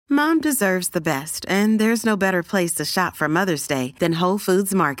Mom deserves the best, and there's no better place to shop for Mother's Day than Whole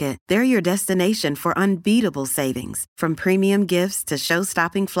Foods Market. They're your destination for unbeatable savings, from premium gifts to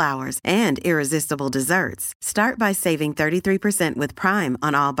show-stopping flowers and irresistible desserts. Start by saving 33% with Prime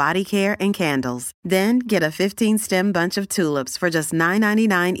on all body care and candles. Then get a 15-stem bunch of tulips for just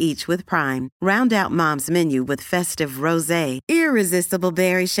 $9.99 each with Prime. Round out Mom's menu with festive rosé, irresistible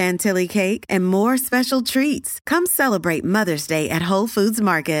berry chantilly cake, and more special treats. Come celebrate Mother's Day at Whole Foods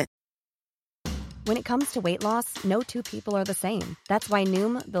Market. When it comes to weight loss, no two people are the same. That's why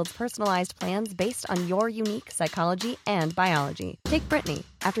Noom builds personalized plans based on your unique psychology and biology. Take Brittany.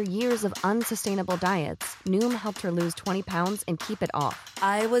 After years of unsustainable diets, Noom helped her lose 20 pounds and keep it off.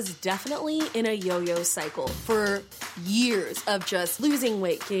 I was definitely in a yo-yo cycle for years of just losing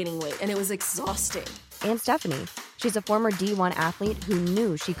weight, gaining weight, and it was exhausting. And Stephanie. She's a former D1 athlete who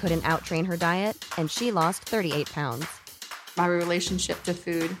knew she couldn't outtrain her diet, and she lost 38 pounds. My relationship to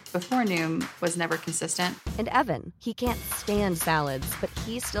food before Noom was never consistent. And Evan, he can't stand salads, but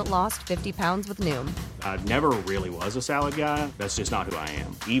he still lost 50 pounds with Noom. I never really was a salad guy. That's just not who I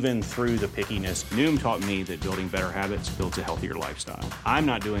am. Even through the pickiness, Noom taught me that building better habits builds a healthier lifestyle. I'm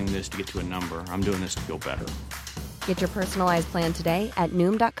not doing this to get to a number. I'm doing this to feel better. Get your personalized plan today at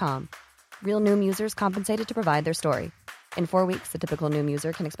Noom.com. Real Noom users compensated to provide their story. In 4 weeks, the typical Noom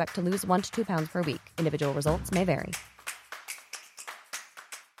user can expect to lose 1 to 2 pounds per week. Individual results may vary.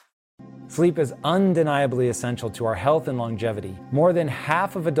 Sleep is undeniably essential to our health and longevity. More than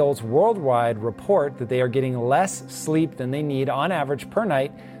half of adults worldwide report that they are getting less sleep than they need on average per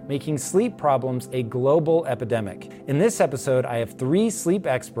night, making sleep problems a global epidemic. In this episode, I have 3 sleep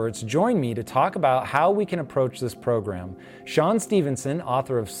experts join me to talk about how we can approach this program. Sean Stevenson,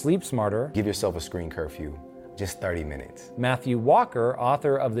 author of Sleep Smarter. Give yourself a screen curfew. Just 30 minutes. Matthew Walker,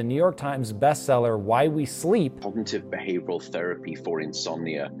 author of the New York Times bestseller, Why We Sleep. Cognitive behavioral therapy for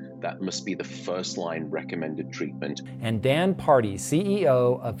insomnia, that must be the first line recommended treatment. And Dan Party,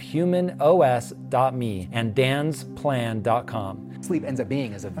 CEO of HumanOS.me and dansplan.com. Sleep ends up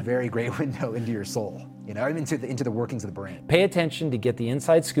being as a very great window into your soul, into the workings of the brain. Pay attention to get the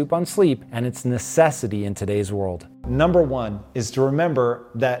inside scoop on sleep and its necessity in today's world. Number 1 is to remember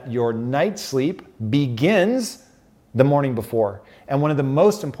that your night sleep begins the morning before. And one of the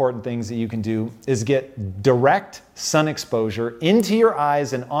most important things that you can do is get direct sun exposure into your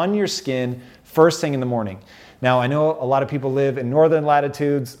eyes and on your skin first thing in the morning. Now, I know a lot of people live in northern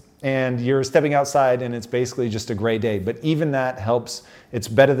latitudes and you're stepping outside and it's basically just a gray day, but even that helps. It's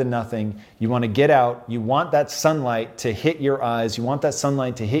better than nothing. You want to get out. You want that sunlight to hit your eyes. You want that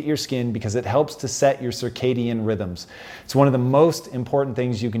sunlight to hit your skin because it helps to set your circadian rhythms. It's one of the most important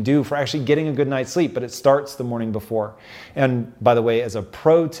things you can do for actually getting a good night's sleep, but it starts the morning before. And by the way, as a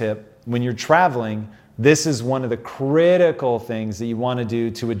pro tip, when you're traveling, this is one of the critical things that you want to do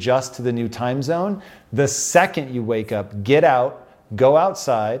to adjust to the new time zone. The second you wake up, get out, go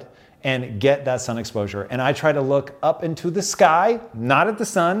outside, and get that sun exposure. And I try to look up into the sky, not at the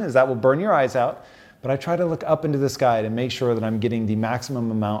sun, as that will burn your eyes out, but I try to look up into the sky to make sure that I'm getting the maximum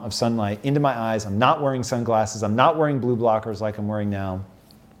amount of sunlight into my eyes. I'm not wearing sunglasses. I'm not wearing blue blockers like I'm wearing now,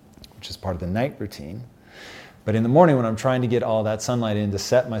 which is part of the night routine. But in the morning when I'm trying to get all that sunlight in to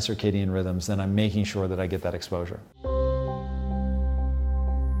set my circadian rhythms, then I'm making sure that I get that exposure.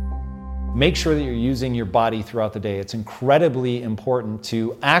 Make sure that you're using your body throughout the day. It's incredibly important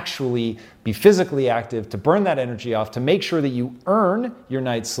to actually be physically active, to burn that energy off, to make sure that you earn your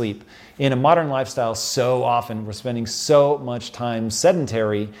night's sleep. In a modern lifestyle, so often we're spending so much time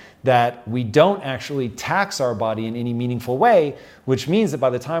sedentary that we don't actually tax our body in any meaningful way, which means that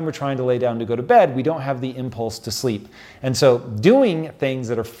by the time we're trying to lay down to go to bed, we don't have the impulse to sleep. And so doing things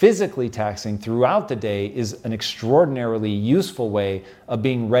that are physically taxing throughout the day is an extraordinarily useful way of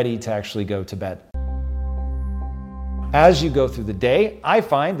being ready to actually go to bed. As you go through the day, I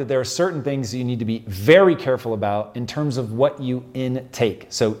find that there are certain things that you need to be very careful about in terms of what you intake,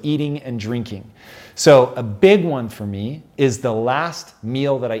 so eating and drinking. So a big one for me is the last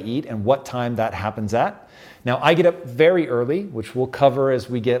meal that I eat and what time that happens at. Now, I get up very early, which we'll cover as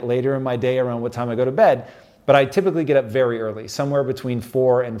we get later in my day around what time I go to bed, but I typically get up very early, somewhere between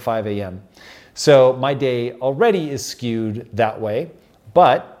 4 and 5 a.m. So my day already is skewed that way,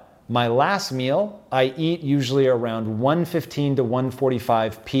 but my last meal, I eat usually around 1:15 to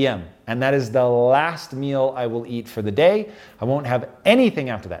 1:45 p.m. And that is the last meal I will eat for the day. I won't have anything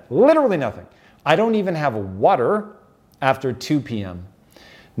after that, literally nothing. I don't even have water after 2 p.m.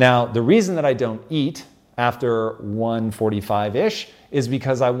 Now, the reason that I don't eat after 1:45-ish is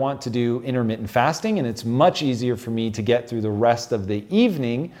because I want to do intermittent fasting, and it's much easier for me to get through the rest of the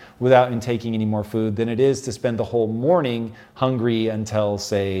evening without intaking any more food than it is to spend the whole morning hungry until,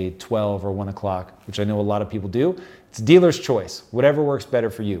 say, 12 or 1 o'clock, which I know a lot of people do. It's dealer's choice, whatever works better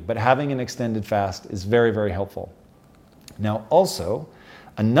for you, but having an extended fast is very, very helpful. Now, also,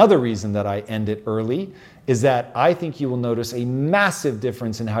 another reason that I end it early is that I think you will notice a massive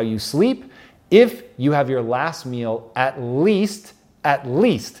difference in how you sleep if you have your last meal at least,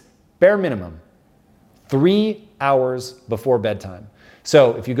 bare minimum, 3 hours before bedtime.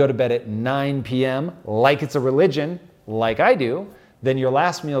 So if you go to bed at 9 p.m., like it's a religion, like I do, then your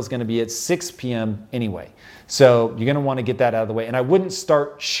last meal is going to be at 6 p.m. anyway. So you're going to want to get that out of the way. And I wouldn't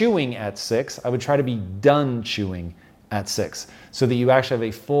start chewing at 6. I would try to be done chewing at 6 so that you actually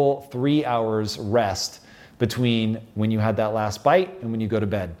have a full 3 hours rest between when you had that last bite and when you go to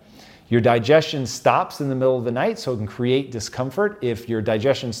bed. Your digestion stops in the middle of the night, so it can create discomfort if your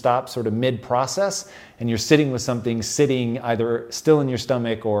digestion stops sort of mid-process and you're sitting with something sitting either still in your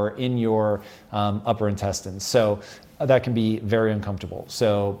stomach or in your upper intestines. So that can be very uncomfortable.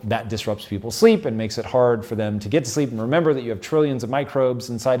 So that disrupts people's sleep and makes it hard for them to get to sleep. And remember that you have trillions of microbes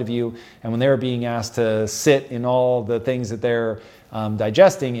inside of you, and when they're being asked to sit in all the things that they're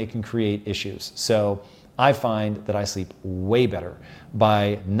digesting, it can create issues. So I find that I sleep way better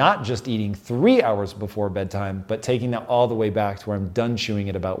by not just eating 3 hours before bedtime, but taking that all the way back to where I'm done chewing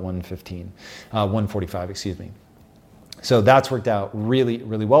at about 1:45, excuse me. So that's worked out really,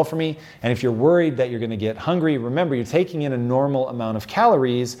 really well for me. And if you're worried that you're going to get hungry, remember you're taking in a normal amount of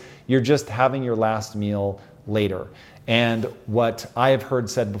calories, you're just having your last meal later. And what I have heard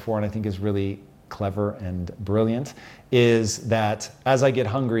said before, and I think is really clever and brilliant, is that as I get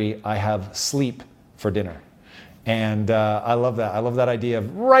hungry, I have sleep for dinner. And I love that. I love that idea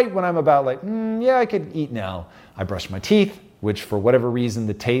of right when I'm about like, yeah, I could eat now. I brush my teeth, which for whatever reason,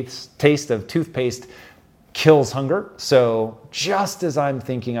 the taste of toothpaste kills hunger. So just as I'm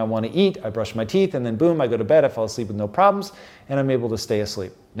thinking I want to eat, I brush my teeth and then boom, I go to bed, I fall asleep with no problems, and I'm able to stay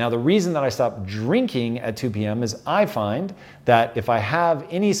asleep. Now, the reason that I stop drinking at 2 p.m. is I find that if I have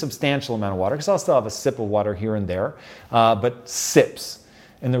any substantial amount of water, because I'll still have a sip of water here and there, but sips.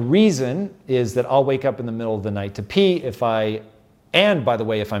 And the reason is that I'll wake up in the middle of the night to pee and by the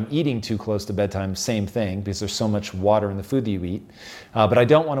way, if I'm eating too close to bedtime, same thing, because there's so much water in the food that you eat. But I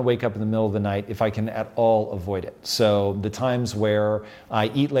don't want to wake up in the middle of the night if I can at all avoid it. So the times where I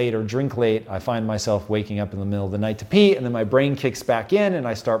eat late or drink late, I find myself waking up in the middle of the night to pee, and then my brain kicks back in and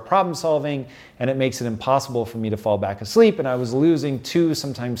I start problem solving, and it makes it impossible for me to fall back asleep. And I was losing 2,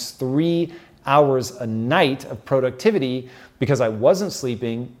 sometimes 3 hours a night of productivity because I wasn't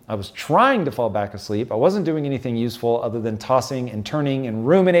sleeping. I was trying to fall back asleep. I wasn't doing anything useful other than tossing and turning and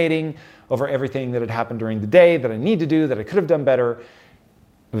ruminating over everything that had happened during the day that I need to do, that I could have done better.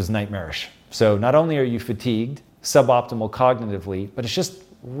 It was nightmarish. So not only are you fatigued, suboptimal cognitively, but it's just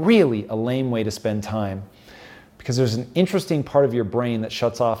really a lame way to spend time, because there's an interesting part of your brain that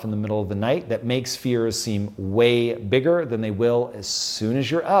shuts off in the middle of the night that makes fears seem way bigger than they will as soon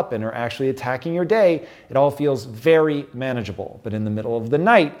as you're up and are actually attacking your day. It all feels very manageable. But in the middle of the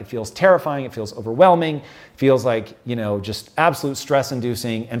night, it feels terrifying, it feels overwhelming, it feels like, just absolute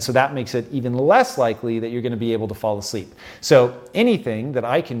stress-inducing. And so that makes it even less likely that you're going to be able to fall asleep. So anything that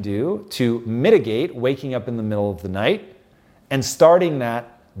I can do to mitigate waking up in the middle of the night and starting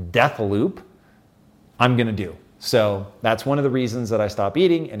that death loop, I'm going to do. So that's one of the reasons that I stop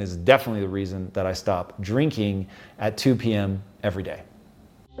eating, and is definitely the reason that I stop drinking at 2 p.m. every day.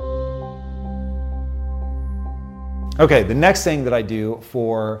 Okay, the next thing that I do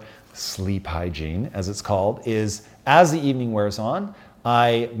for sleep hygiene, as it's called, is as the evening wears on,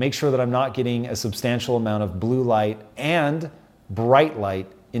 I make sure that I'm not getting a substantial amount of blue light and bright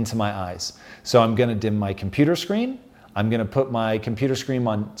light into my eyes. So I'm going to dim my computer screen. I'm going to put my computer screen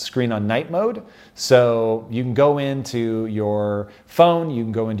on night mode. So you can go into your phone, you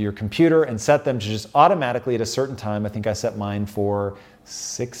can go into your computer and set them to just automatically at a certain time. I think I set mine for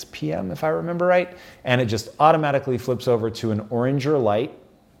 6 p.m. if I remember right. And it just automatically flips over to an oranger light.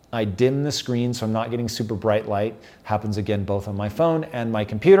 I dim the screen so I'm not getting super bright light. Happens again both on my phone and my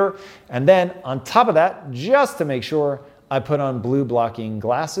computer. And then on top of that, just to make sure, I put on blue blocking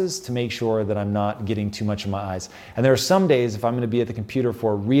glasses to make sure that I'm not getting too much in my eyes. And there are some days, if I'm going to be at the computer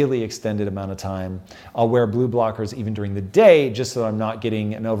for a really extended amount of time, I'll wear blue blockers even during the day, just so I'm not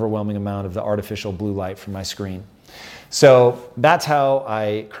getting an overwhelming amount of the artificial blue light from my screen. So that's how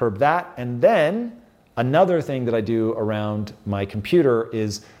I curb that. And then another thing that I do around my computer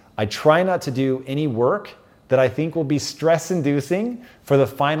is I try not to do any work that I think will be stress-inducing for the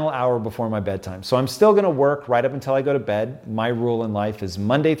final hour before my bedtime. So I'm still going to work right up until I go to bed. My rule in life is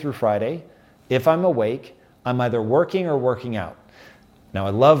Monday through Friday. If I'm awake, I'm either working or working out. Now, I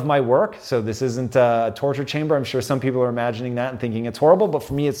love my work, so this isn't a torture chamber. I'm sure some people are imagining that and thinking it's horrible, but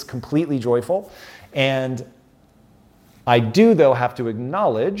for me, it's completely joyful. And I do, though, have to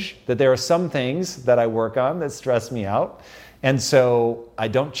acknowledge that there are some things that I work on that stress me out. And so I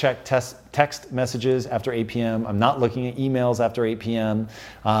don't check text messages after 8 p.m. I'm not looking at emails after 8 p.m.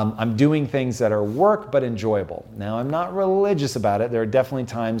 I'm doing things that are work but enjoyable. Now, I'm not religious about it. There are definitely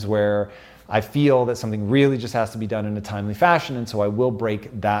times where I feel that something really just has to be done in a timely fashion, and so I will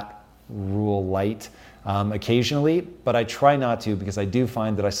break that rule light occasionally, but I try not to because I do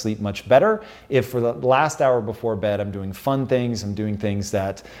find that I sleep much better if for the last hour before bed I'm doing fun things, I'm doing things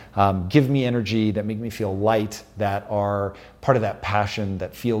that give me energy, that make me feel light, that are part of that passion,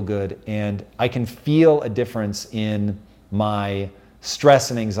 that feel good, and I can feel a difference in my stress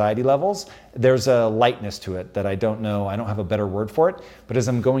and anxiety levels. There's a lightness to it that I don't know, I don't have a better word for it, but as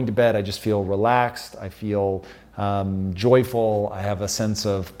I'm going to bed, I just feel relaxed, I feel joyful, I have a sense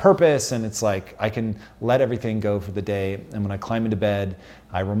of purpose, and it's like I can let everything go for the day. And when I climb into bed,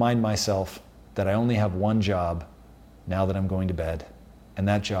 I remind myself that I only have one job now that I'm going to bed, and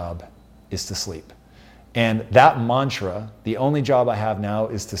that job is to sleep. And that mantra, the only job I have now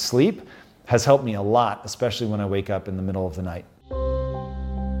is to sleep, has helped me a lot, especially when I wake up in the middle of the night.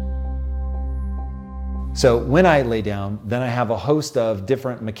 So when I lay down, then I have a host of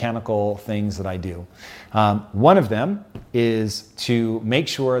different mechanical things that I do. One of them is to make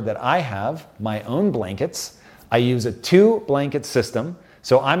sure that I have my own blankets. I use a 2-blanket system.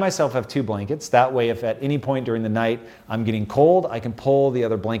 So I myself have 2 blankets. That way, if at any point during the night I'm getting cold, I can pull the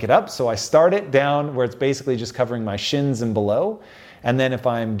other blanket up. So I start it down where it's basically just covering my shins and below. And then if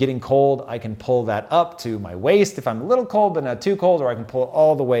I'm getting cold, I can pull that up to my waist if I'm a little cold but not too cold, or I can pull it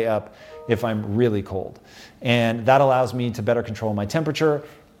all the way up if I'm really cold. And that allows me to better control my temperature.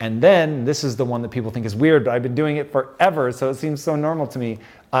 And then, this is the one that people think is weird, but I've been doing it forever, so it seems so normal to me.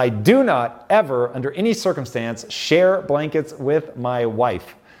 I do not ever, under any circumstance, share blankets with my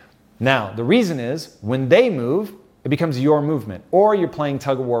wife. Now, the reason is, when they move, it becomes your movement. Or you're playing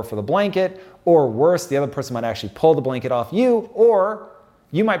tug of war for the blanket, or worse, the other person might actually pull the blanket off you, or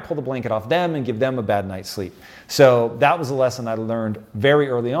you might pull the blanket off them and give them a bad night's sleep. So that was a lesson I learned very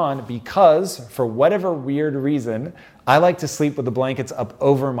early on because, for whatever weird reason, I like to sleep with the blankets up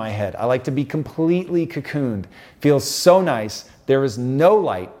over my head. I like to be completely cocooned. Feels so nice. There is no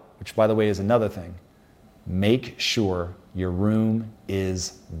light, which, by the way, is another thing. Make sure your room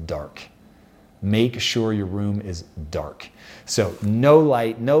is dark. Make sure your room is dark. So no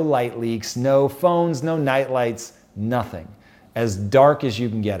light leaks, no phones, no night lights, nothing. As dark as you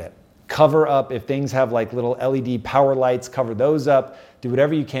can get it. Cover up, if things have like little LED power lights, cover those up. Do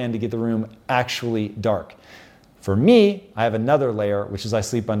whatever you can to get the room actually dark. For me, I have another layer, which is I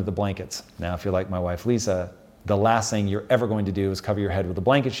sleep under the blankets. Now, if you're like my wife, Lisa, the last thing you're ever going to do is cover your head with a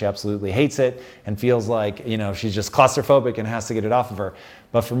blanket. She absolutely hates it and feels like, she's just claustrophobic and has to get it off of her.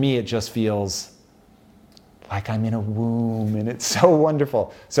 But for me, it just feels like I'm in a womb, and it's so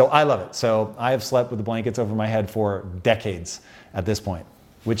wonderful. So I love it. So I have slept with the blankets over my head for decades at this point,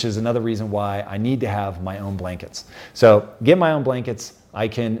 which is another reason why I need to have my own blankets. So get my own blankets. I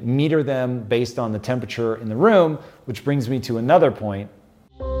can meter them based on the temperature in the room, which brings me to another point.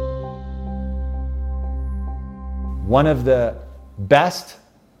 One of the best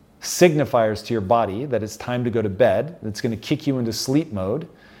signifiers to your body that it's time to go to bed, that's going to kick you into sleep mode,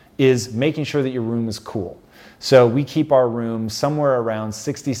 is making sure that your room is cool. So we keep our room somewhere around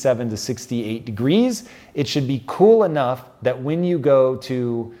 67 to 68 degrees. It should be cool enough that when you go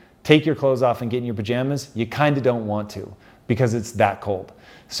to take your clothes off and get in your pajamas, you kind of don't want to because it's that cold.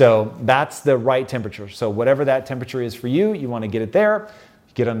 So that's the right temperature. So whatever that temperature is for you, you want to get it there.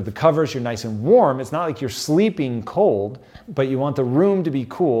 Get under the covers, you're nice and warm. It's not like you're sleeping cold, but you want the room to be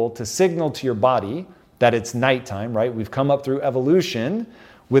cool to signal to your body that it's nighttime, right? We've come up through evolution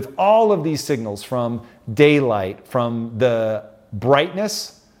with all of these signals from daylight, from the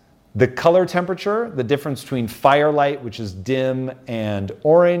brightness, the color temperature, the difference between firelight, which is dim and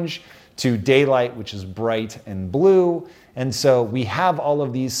orange, to daylight, which is bright and blue. And so we have all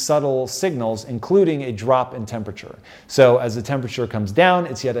of these subtle signals, including a drop in temperature. So as the temperature comes down,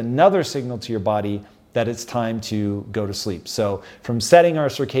 it's yet another signal to your body that it's time to go to sleep. So from setting our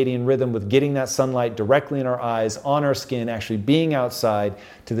circadian rhythm with getting that sunlight directly in our eyes, on our skin, actually being outside,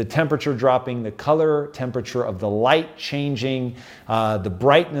 to the temperature dropping, the color temperature of the light changing, the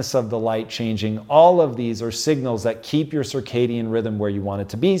brightness of the light changing, all of these are signals that keep your circadian rhythm where you want it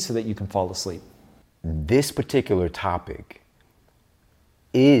to be so that you can fall asleep. this particular topic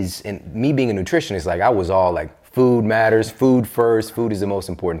is, and me being a nutritionist, like I was all like, food matters, food first, food is the most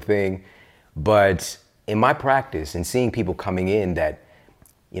important thing. But in my practice and seeing people coming in that,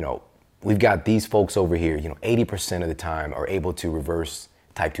 you know, we've got these folks over here, you know, 80% of the time are able to reverse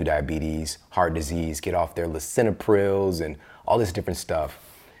type 2 diabetes, heart disease, get off their lisinoprils and all this different stuff.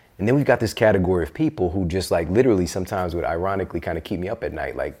 And then we've got this category of people who just like literally sometimes would ironically kind of keep me up at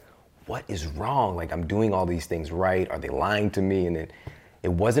night. Like, what is wrong? Like, I'm doing all these things right. Are they lying to me? And then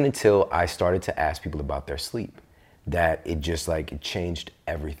it wasn't until I started to ask people about their sleep that it just like, it changed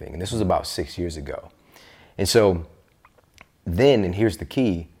everything. And this was about 6 years ago. And so then, and here's the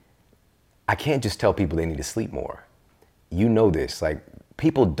key, I can't just tell people they need to sleep more. You know this, like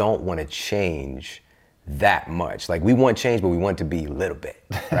people don't want to change that much. Like we want change, but we want to be a little bit,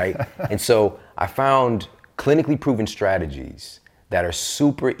 right? And so I found clinically proven strategies that are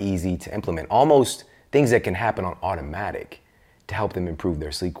super easy to implement, almost things that can happen on automatic to help them improve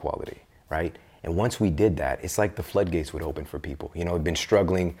their sleep quality, right? And once we did that, it's like the floodgates would open for people. You know, have been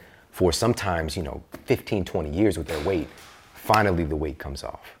struggling for sometimes, 15, 20 years with their weight. Finally, the weight comes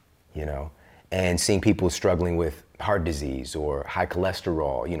off, and seeing people struggling with heart disease or high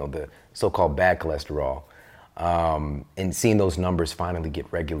cholesterol, the so-called bad cholesterol, and seeing those numbers finally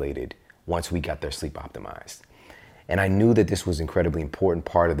get regulated once we got their sleep optimized. And I knew that this was an incredibly important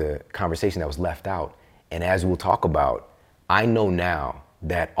part of the conversation that was left out. And as we'll talk about, I know now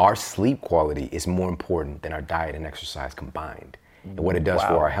that our sleep quality is more important than our diet and exercise combined, and what it does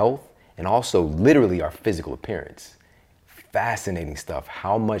for our health and also literally our physical appearance. Fascinating stuff,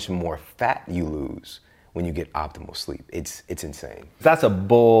 how much more fat you lose when you get optimal sleep. It's insane. That's a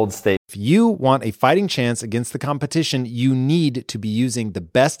bold statement. If you want a fighting chance against the competition, you need to be using the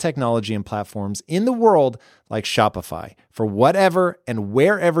best technology and platforms in the world like Shopify. For whatever and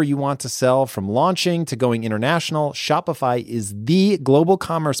wherever you want to sell, from launching to going international, Shopify is the global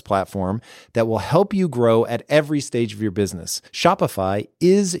commerce platform that will help you grow at every stage of your business. Shopify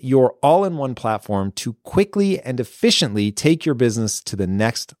is your all-in-one platform to quickly and efficiently take your business to the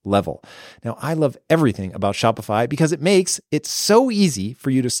next level. Now, I love everything about Shopify because it makes it so easy for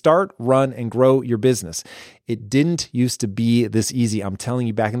you to start, run, and grow your business. It didn't used to be this easy. I'm telling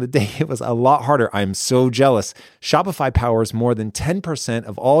you, back in the day, it was a lot harder. I'm so jealous. Shopify powers more than 10%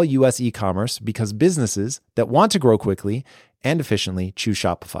 of all US e-commerce because businesses that want to grow quickly and efficiently choose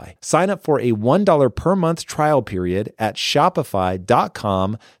Shopify. Sign up for a $1 per month trial period at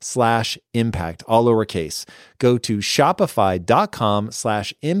shopify.com/impact, all lowercase. Go to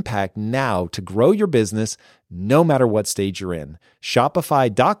shopify.com/impact now to grow your business no matter what stage you're in.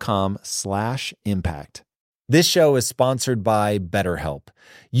 Shopify.com/impact. This show is sponsored by BetterHelp.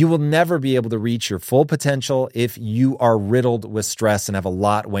 You will never be able to reach your full potential if you are riddled with stress and have a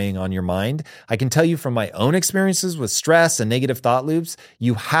lot weighing on your mind. I can tell you from my own experiences with stress and negative thought loops,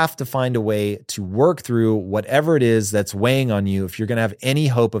 you have to find a way to work through whatever it is that's weighing on you if you're going to have any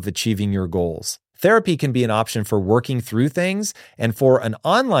hope of achieving your goals. Therapy can be an option for working through things, and for an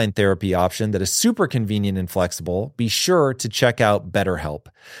online therapy option that is super convenient and flexible, be sure to check out BetterHelp.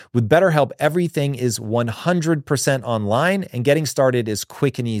 With BetterHelp, everything is 100% online, and getting started is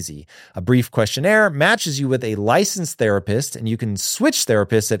quick and easy. A brief questionnaire matches you with a licensed therapist, and you can switch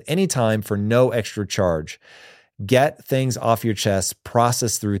therapists at any time for no extra charge. Get things off your chest,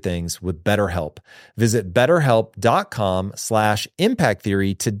 process through things with BetterHelp. Visit BetterHelp.com/Impact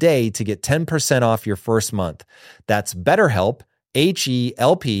Theory today to get 10% off your first month. That's BetterHelp,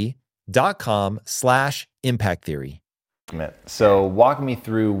 HELP.com/Impact Theory. So walk me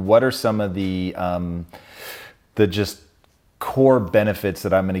through what are some of the just core benefits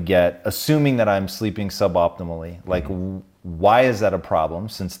that I'm going to get, assuming that I'm sleeping suboptimally. Like, why is that a problem?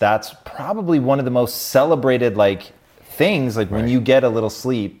 Since that's probably one of the most celebrated things. When you get a little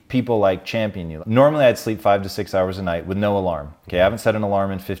sleep, people champion you. Normally I'd sleep 5 to 6 hours a night with no alarm. Okay, I haven't set an alarm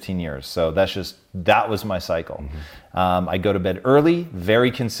in 15 years. So that was my cycle. I go to bed early,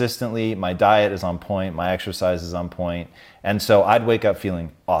 very consistently. My diet is on point. My exercise is on point. And so I'd wake up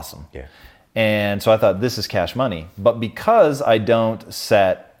feeling awesome. Yeah. And so I thought, this is cash money. But because I don't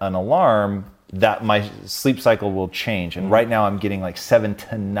set an alarm, that my sleep cycle will change. And right now I'm getting 7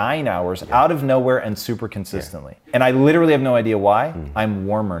 to 9 hours out of nowhere and super consistently. And I literally have no idea why. I'm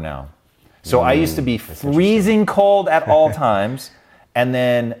warmer now. So I used to be freezing cold at all times. And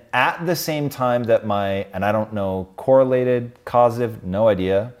then at the same time that and I don't know, correlated, causative, no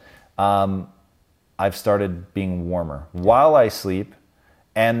idea, I've started being warmer while I sleep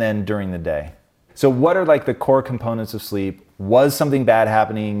and then during the day. So what are the core components of sleep? was something bad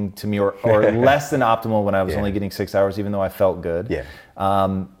happening to me or less than optimal when I was only getting 6 hours, even though I felt good?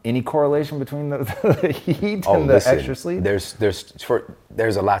 Yeah. Any correlation between the heat and the extra sleep?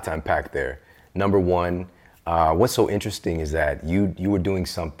 There's a lot to unpack there. Number one, what's so interesting is that you were doing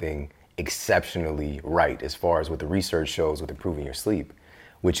something exceptionally right as far as what the research shows with improving your sleep,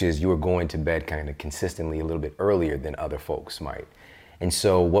 which is you were going to bed kind of consistently a little bit earlier than other folks might. And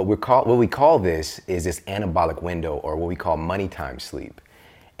so what we call this is this anabolic window, or what we call money time sleep.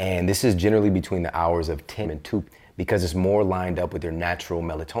 And this is generally between the hours of 10 and 2 because it's more lined up with your natural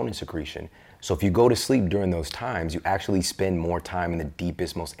melatonin secretion. So if you go to sleep during those times, you actually spend more time in the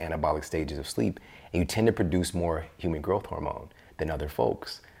deepest, most anabolic stages of sleep, and you tend to produce more human growth hormone than other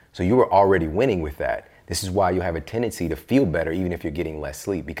folks. So you were already winning with that. This is why you have a tendency to feel better even if you're getting less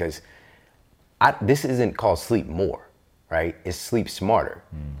sleep, because this isn't called sleep more, right? It's sleep smarter.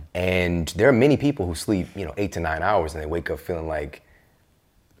 And there are many people who sleep, 8 to 9 hours and they wake up feeling like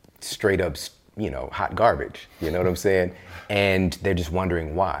straight up, hot garbage. You know what I'm saying? And they're just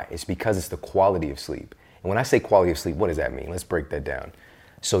wondering why. It's because it's the quality of sleep. And when I say quality of sleep, what does that mean? Let's break that down.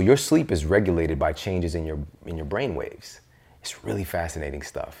 So your sleep is regulated by changes in your brain waves. It's really fascinating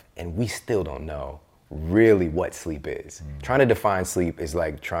stuff. And we still don't know really what sleep is. Trying to define sleep is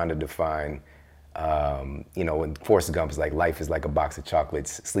like trying to define, when Forrest Gump is like, life is like a box of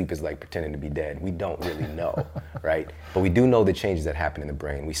chocolates, sleep is like pretending to be dead. We don't really know, right? But we do know the changes that happen in the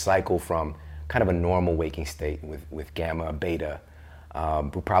brain. We cycle from kind of a normal waking state with gamma, beta.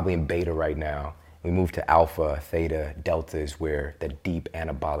 We're probably in beta right now. We move to alpha, theta, delta is where the deep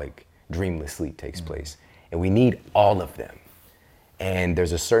anabolic dreamless sleep takes place. And we need all of them. And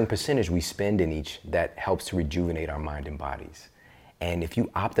there's a certain percentage we spend in each that helps to rejuvenate our mind and bodies. And if you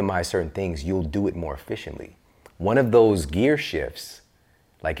optimize certain things, you'll do it more efficiently. One of those gear shifts,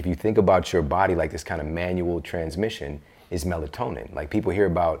 like if you think about your body like this kind of manual transmission, is melatonin. Like people hear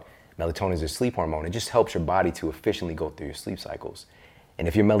about melatonin as a sleep hormone. It just helps your body to efficiently go through your sleep cycles. And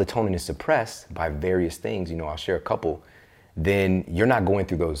if your melatonin is suppressed by various things, I'll share a couple, then you're not going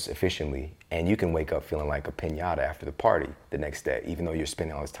through those efficiently. And you can wake up feeling like a piñata after the party the next day, even though you're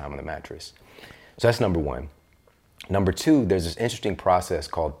spending all this time on the mattress. So that's number one. Number two, there's this interesting process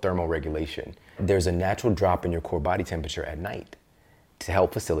called thermoregulation. There's a natural drop in your core body temperature at night to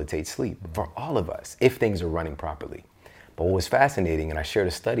help facilitate sleep for all of us, if things are running properly. But what was fascinating, and I shared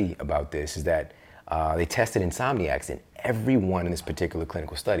a study about this, is that they tested insomniacs, and everyone in this particular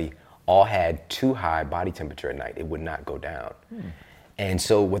clinical study all had too high body temperature at night. It would not go down. And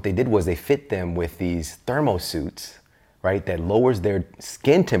so what they did was they fit them with these thermosuits, right, that lowers their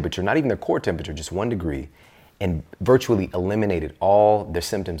skin temperature, not even their core temperature, just 1 degree, and virtually eliminated all their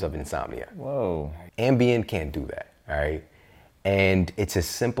symptoms of insomnia. Whoa. Ambien can't do that, all right? And it's as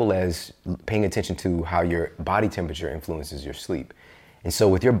simple as paying attention to how your body temperature influences your sleep. And so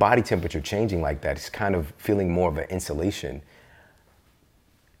with your body temperature changing like that, it's kind of feeling more of an insulation.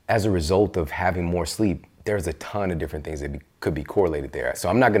 As a result of having more sleep, there's a ton of different things that could be correlated there. So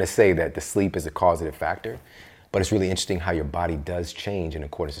I'm not gonna say that the sleep is a causative factor, but it's really interesting how your body does change in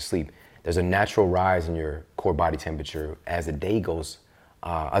accordance to sleep. There's a natural rise in your core body temperature as the day goes,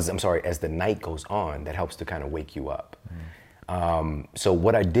 as the night goes on, that helps to kind of wake you up. So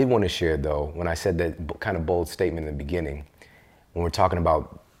what I did want to share though, when I said that kind of bold statement in the beginning, when we're talking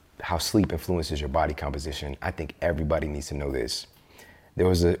about how sleep influences your body composition, I think everybody needs to know this.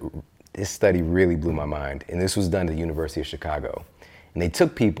 This study really blew my mind, and this was done at the University of Chicago. And they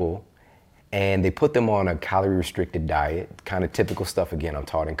took people and they put them on a calorie-restricted diet, kind of typical stuff, again, I'm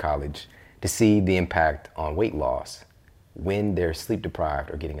taught in college, to see the impact on weight loss when they're sleep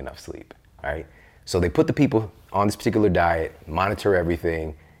deprived or getting enough sleep, all right? So they put the people on this particular diet, monitor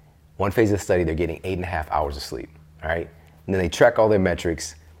everything. One phase of the study, they're getting 8.5 hours of sleep, all right? And then they track all their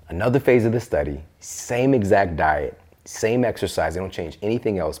metrics. Another phase of the study, same exact diet, same exercise, they don't change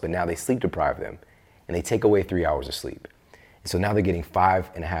anything else, but now they sleep deprive them and they take away 3 hours of sleep. And so now they're getting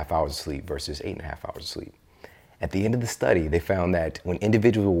 5.5 hours of sleep versus 8.5 hours of sleep. At the end of the study, they found that when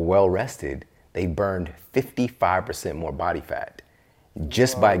individuals were well rested, they burned 55% more body fat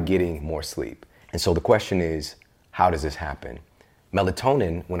just by getting more sleep. And so the question is, how does this happen?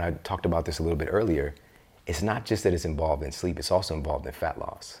 Melatonin, when I talked about this a little bit earlier, it's not just that it's involved in sleep, it's also involved in fat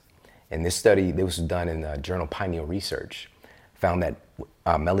loss. And this study, this was done in the journal Pineal Research, found that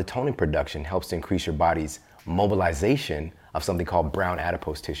melatonin production helps to increase your body's mobilization of something called brown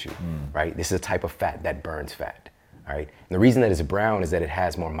adipose tissue, right? This is a type of fat that burns fat, all right? And the reason that it's brown is that it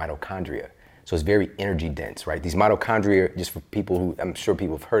has more mitochondria. So it's very energy dense, right? These mitochondria, just for people who, I'm sure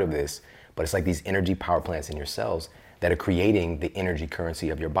people have heard of this, but it's like these energy power plants in your cells that are creating the energy currency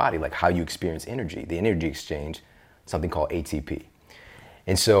of your body, like how you experience energy, the energy exchange something called ATP.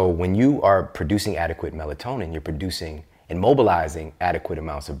 And so when you are producing adequate melatonin, you're producing and mobilizing adequate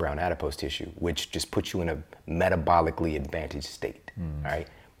amounts of brown adipose tissue, which just puts you in a metabolically advantaged state, right?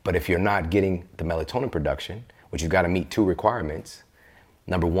 But if you're not getting the melatonin production, which you've got to meet 2 requirements.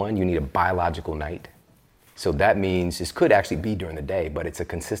 Number 1, you need a biological night. So that means this could actually be during the day, but it's a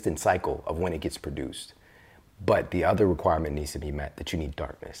consistent cycle of when it gets produced. But the other requirement needs to be met, that you need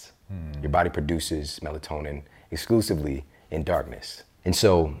darkness. Your body produces melatonin exclusively in darkness. And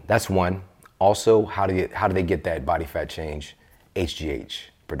so that's one. Also, how do they get that body fat change? HGH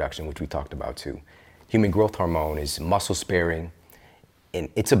production, which we talked about too. Human growth hormone is muscle sparing, and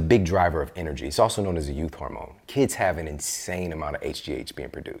it's a big driver of energy. It's also known as a youth hormone. Kids have an insane amount of HGH being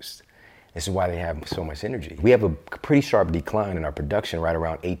produced. This is why they have so much energy. We have a pretty sharp decline in our production right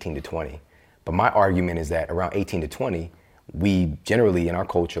around 18 to 20. But my argument is that around 18 to 20, we generally in our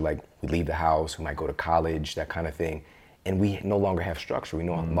culture, like we leave the house, we might go to college, that kind of thing, and we no longer have structure, we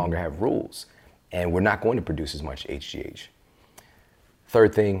no longer have rules, and we're not going to produce as much HGH.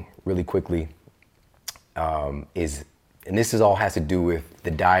 Third thing, really quickly, is, and this all has to do with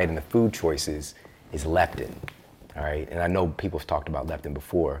the diet and the food choices, is leptin, all right? And I know people have talked about leptin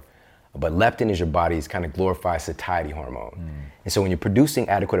before, but leptin is your body's kind of glorified satiety hormone. And so when you're producing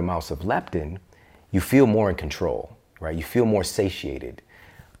adequate amounts of leptin, you feel more in control, right? You feel more satiated.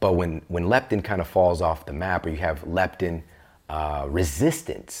 But when leptin kind of falls off the map, or you have leptin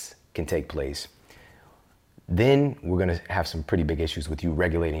resistance can take place, then we're gonna have some pretty big issues with you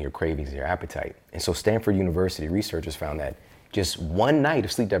regulating your cravings and your appetite. And so Stanford University researchers found that just one night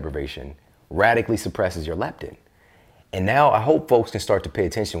of sleep deprivation radically suppresses your leptin. And now I hope folks can start to pay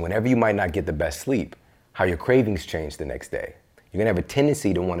attention whenever you might not get the best sleep, how your cravings change the next day. You're gonna have a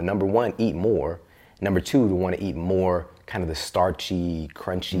tendency to want to, number 1, eat more. Number 2, to want to eat more kind of the starchy,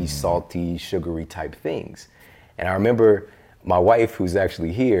 crunchy, salty, sugary type things. And I remember my wife, who's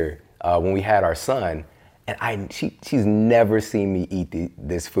actually here, when we had our son, and she's never seen me eat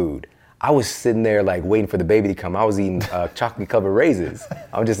this food. I was sitting there like waiting for the baby to come. I was eating chocolate covered raisins.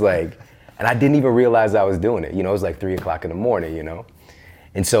 I'm just like, and I didn't even realize I was doing it. You know, it was like 3 o'clock in the morning, you know?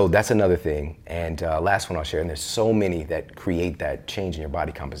 And so that's another thing. And last one I'll share, and there's so many that create that change in your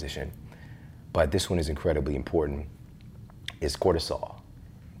body composition, but this one is incredibly important, is cortisol.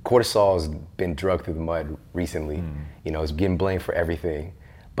 Cortisol has been drugged through the mud recently. You know, it's getting blamed for everything,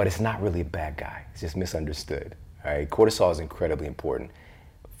 but it's not really a bad guy. It's just misunderstood, all right? Cortisol is incredibly important.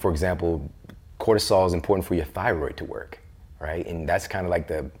 For example, cortisol is important for your thyroid to work, right? And that's kind of like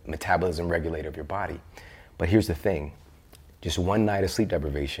the metabolism regulator of your body. But here's the thing, just one night of sleep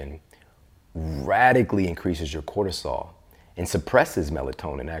deprivation radically increases your cortisol and suppresses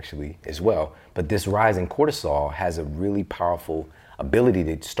melatonin actually as well. But this rise in cortisol has a really powerful ability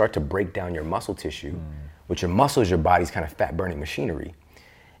to start to break down your muscle tissue, which your muscle is your body's kind of fat burning machinery.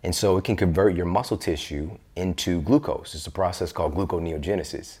 And so it can convert your muscle tissue into glucose. It's a process called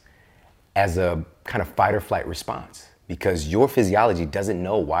gluconeogenesis as a kind of fight or flight response, because your physiology doesn't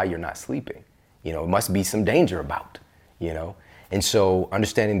know why you're not sleeping. You know, it must be some danger about, you know? And so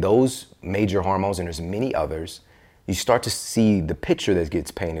understanding those major hormones, and there's many others, you start to see the picture that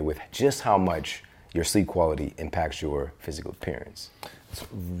gets painted with just how much your sleep quality impacts your physical appearance. It's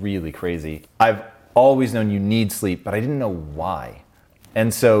really crazy. I've always known you need sleep, but I didn't know why.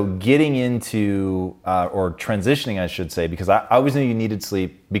 And so getting into, or transitioning, I should say, because I always knew you needed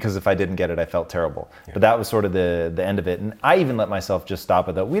sleep, because if I didn't get it, I felt terrible. Yeah. But that was sort of the end of it. And I even let myself just stop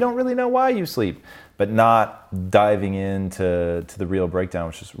at that. We don't really know why you sleep, but not diving into the real breakdown,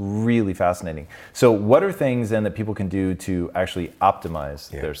 which is really fascinating. So what are things then that people can do to actually optimize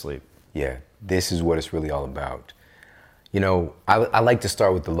their sleep? Yeah, this is what it's really all about. You know, I like to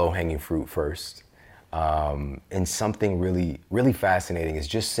start with the low-hanging fruit first. And something really, really fascinating is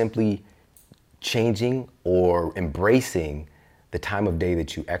just simply changing or embracing the time of day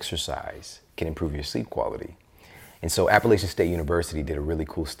that you exercise can improve your sleep quality. And so Appalachian State University did a really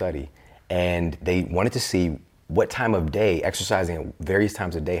cool study, and they wanted to see what time of day, exercising at various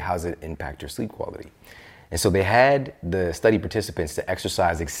times of day, how does it impact your sleep quality? And so they had the study participants to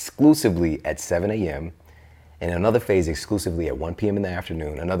exercise exclusively at 7 a.m., and another phase exclusively at 1 p.m. in the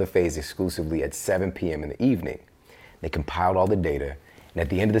afternoon, another phase exclusively at 7 p.m. in the evening. They compiled all the data, and at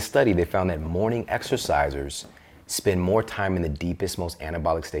the end of the study, they found that morning exercisers spend more time in the deepest, most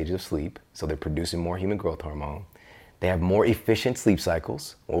anabolic stages of sleep, so they're producing more human growth hormone. They have more efficient sleep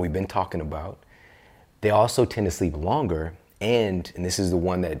cycles, what we've been talking about. They also tend to sleep longer, and this is the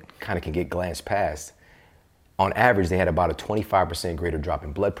one that kind of can get glanced past, on average, they had about a 25% greater drop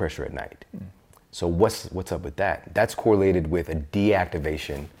in blood pressure at night. So what's up with that? That's correlated with a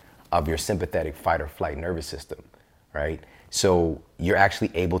deactivation of your sympathetic fight or flight nervous system, right? So you're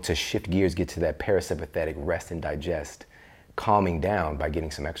actually able to shift gears, get to that parasympathetic rest and digest, calming down by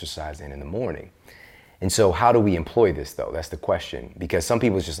getting some exercise in the morning. And so how do we employ this though? That's the question. Because some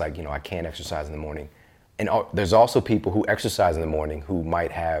people it's just like, I can't exercise in the morning. And there's also people who exercise in the morning who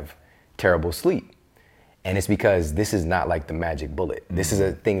might have terrible sleep. And it's because this is not like the magic bullet. This is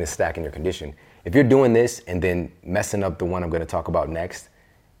a thing that's stacking your condition. If you're doing this and then messing up the one I'm gonna talk about next,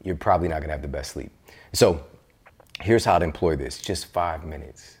 you're probably not gonna have the best sleep. So here's how to employ this, just 5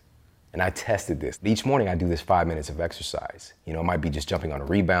 minutes. And I tested this. Each morning I do this 5 minutes of exercise. It might be just jumping on a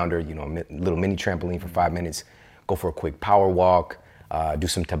rebounder, a little mini trampoline for 5 minutes, go for a quick power walk, do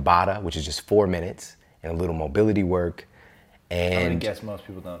some Tabata, which is just 4 minutes, and a little mobility work. And I guess most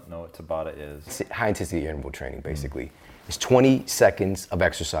people don't know what Tabata is. High intensity interval training, basically. It's 20 seconds of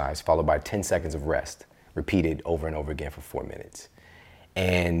exercise followed by 10 seconds of rest, repeated over and over again for 4 minutes.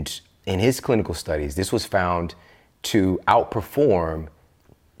 And in his clinical studies, this was found to outperform,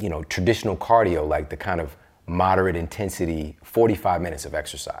 traditional cardio, like the kind of moderate intensity 45 minutes of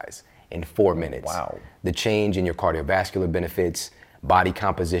exercise in 4 minutes. Wow. The change in your cardiovascular benefits, body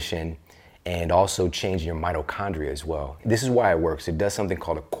composition, and also changing your mitochondria as well. This is why it works. It does something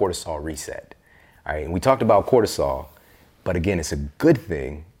called a cortisol reset. All right, and we talked about cortisol, but again, it's a good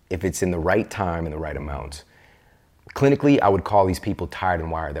thing if it's in the right time and the right amounts. Clinically, I would call these people tired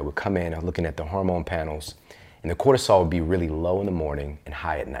and wired that would come in looking at the hormone panels, and the cortisol would be really low in the morning and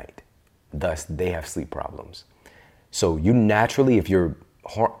high at night. Thus, they have sleep problems. So you naturally, if your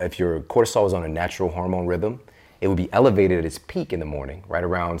cortisol is on a natural hormone rhythm, it would be elevated at its peak in the morning, right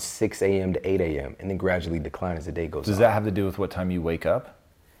around 6 a.m. to 8 a.m., and then gradually decline as the day goes on. Does that have to do with what time you wake up?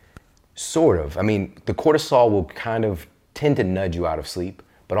 Sort of. I mean, the cortisol will kind of tend to nudge you out of sleep,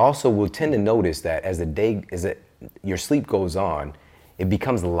 but also we'll tend to notice that as your sleep goes on, it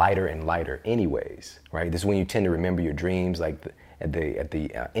becomes lighter and lighter anyways, right? This is when you tend to remember your dreams, like at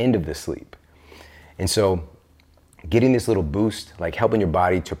the end of the sleep. And so getting this little boost, like helping your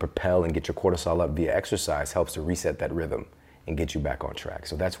body to propel and get your cortisol up via exercise, helps to reset that rhythm and get you back on track.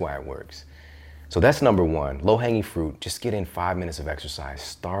 So that's why it works. So that's number one, low-hanging fruit. Just get in 5 minutes of exercise.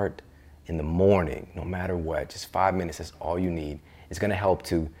 Start in the morning, no matter what. Just 5 minutes, that's all you need. It's gonna help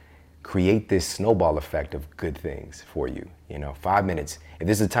to create this snowball effect of good things for you. 5 minutes. If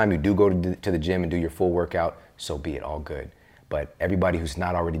this is the time you do go to the gym and do your full workout, so be it, all good. But everybody who's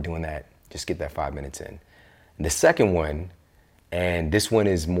not already doing that, just get that 5 minutes in. The second one, and this one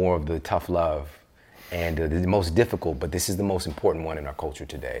is more of the tough love and the most difficult, but this is the most important one in our culture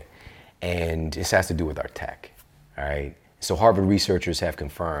today. And this has to do with our tech, all right? So Harvard researchers have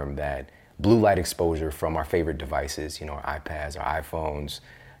confirmed that blue light exposure from our favorite devices, our iPads, our iPhones,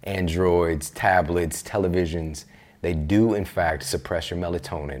 Androids, tablets, televisions, they do in fact suppress your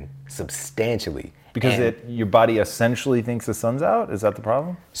melatonin substantially. Because your body essentially thinks the sun's out? Is that the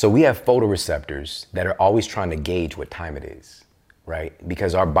problem? So we have photoreceptors that are always trying to gauge what time it is, right?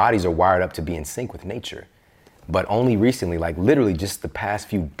 Because our bodies are wired up to be in sync with nature. But only recently, like literally just the past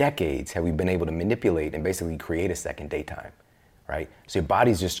few decades, have we been able to manipulate and basically create a second daytime, right? So your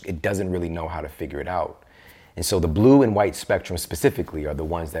body's it doesn't really know how to figure it out. And so the blue and white spectrum specifically are the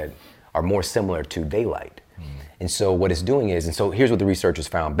ones that are more similar to daylight. And so what it's doing is, and so here's what the researchers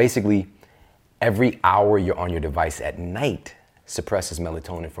found. Basically, every hour you're on your device at night suppresses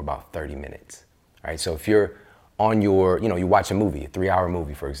melatonin for about 30 minutes, right? So if you're on you watch a movie, a 3-hour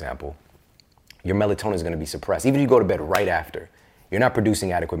movie, for example, your melatonin is gonna be suppressed. Even if you go to bed right after, you're not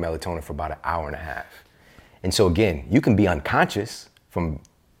producing adequate melatonin for about an hour and a half. And so again, you can be unconscious from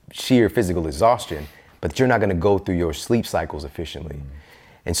sheer physical exhaustion, but you're not gonna go through your sleep cycles efficiently.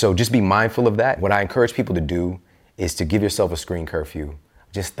 And so just be mindful of that. What I encourage people to do is to give yourself a screen curfew,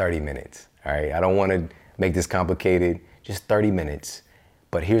 just 30 minutes. All right, I don't want to make this complicated, just 30 minutes.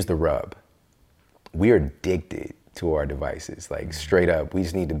 But here's the rub. We are addicted to our devices, like straight up. We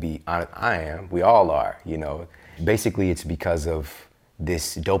just need to be honest. I am, we all are, Basically, it's because of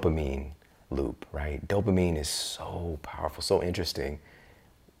this dopamine loop, right? Dopamine is so powerful, so interesting.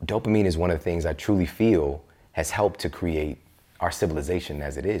 Dopamine is one of the things I truly feel has helped to create our civilization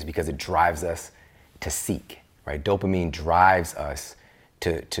as it is, because it drives us to seek, right? Dopamine drives us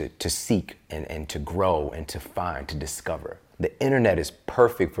to seek and to grow and to find, to discover. The internet is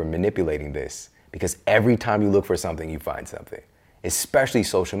perfect for manipulating this, because every time you look for something, you find something. Especially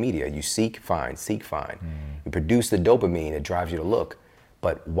social media. You seek, find, seek, find. You produce the dopamine, it drives you to look.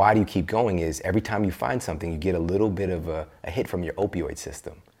 But why do you keep going is every time you find something, you get a little bit of a hit from your opioid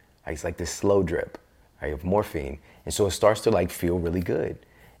system. Right? It's like this slow drip, right, of morphine. And so it starts to feel really good.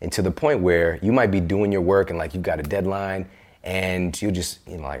 And to the point where you might be doing your work and you've got a deadline And you just,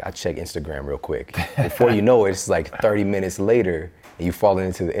 like I check Instagram real quick. Before you know it, it's like 30 minutes later and you fall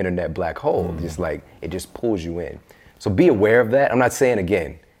into the internet black hole. Just like, it just pulls you in. So be aware of that. I'm not saying,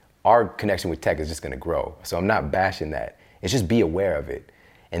 again, our connection with tech is just gonna grow. So I'm not bashing that. It's just be aware of it.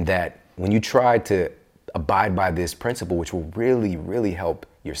 And that when you try to abide by this principle, which will really, really help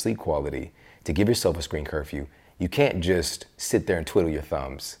your sleep quality, to give yourself a screen curfew, you can't just sit there and twiddle your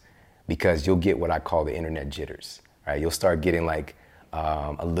thumbs, because you'll get what I call the internet jitters. Right? You'll start getting like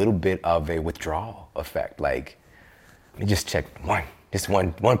a little bit of a withdrawal effect. Like, let me just check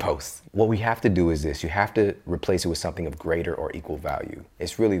one post. What we have to do is this: you have to replace it with something of greater or equal value.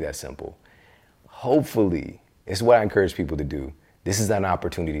 It's really that simple. Hopefully, it's what I encourage people to do. This is an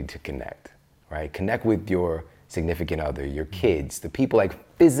opportunity to connect, right? Connect with your significant other, your kids, the people, like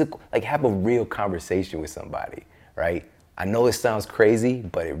physical, like have a real conversation with somebody, right? I know it sounds crazy,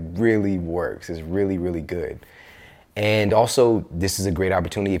 but it really works. It's really, really good. And also, this is a great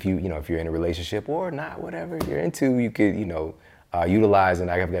opportunity if if you're in a relationship or not, whatever you're into, you could, utilize,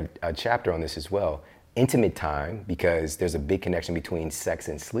 and I have got a chapter on this as well, intimate time, because there's a big connection between sex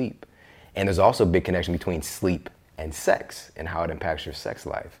and sleep. And there's also a big connection between sleep and sex and how it impacts your sex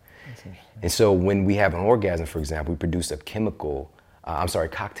life. And so when we have an orgasm, for example, we produce a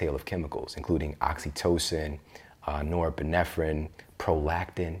cocktail of chemicals, including oxytocin, norepinephrine,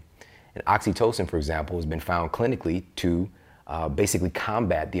 prolactin. And oxytocin, for example, has been found clinically to basically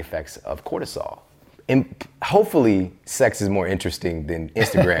combat the effects of cortisol. And hopefully sex is more interesting than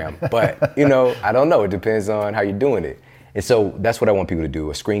Instagram, but I don't know. It depends on how you're doing it. And so that's what I want people to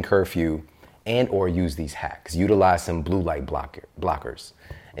do: a screen curfew, and or use these hacks. Utilize some blue light blockers.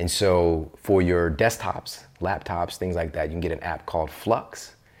 And so for your desktops, laptops, things like that, you can get an app called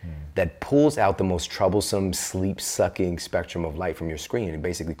Flux that pulls out the most troublesome sleep-sucking spectrum of light from your screen. It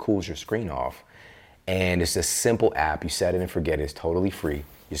basically cools your screen off. And it's a simple app. You set it and forget it. It's totally free. You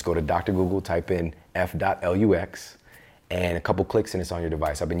just go to Dr. Google, type in f.lux, and a couple clicks and it's on your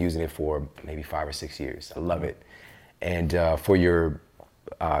device. I've been using it for maybe 5 or 6 years. I love it. And for your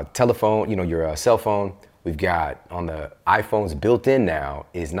telephone, your cell phone, we've got on the iPhones built in now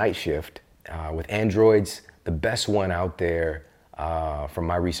is Night Shift. With Androids, the best one out there from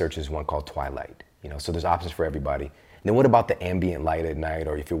my research is one called Twilight. So there's options for everybody. And then what about the ambient light at night,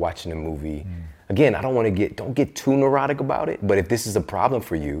 or if you're watching a movie? Again, don't get too neurotic about it, but if this is a problem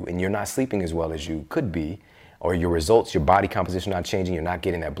for you and you're not sleeping as well as you could be, or your results, your body composition not changing, you're not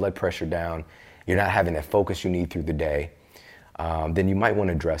getting that blood pressure down, you're not having that focus you need through the day, then you might want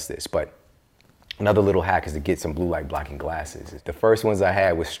to address this. But another little hack is to get some blue light blocking glasses. The first ones I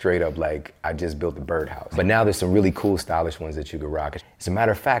had was straight up like I just built a birdhouse. But now there's some really cool, stylish ones that you could rock. As a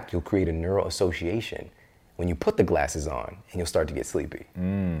matter of fact, you'll create a neural association when you put the glasses on, and you'll start to get sleepy.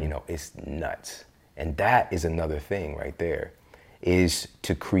 It's nuts. And that is another thing right there, is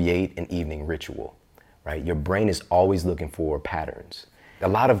to create an evening ritual, right? Your brain is always looking for patterns. A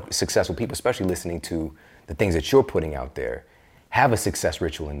lot of successful people, especially listening to the things that you're putting out there, have a success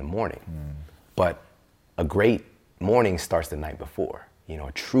ritual in the morning. But a great morning starts the night before,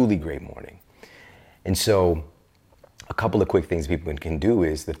 a truly great morning. And so a couple of quick things people can do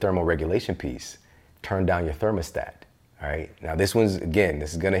is the thermoregulation piece. Turn down your thermostat, all right? Now this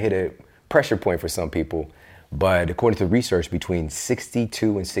is gonna hit a pressure point for some people, but according to research, between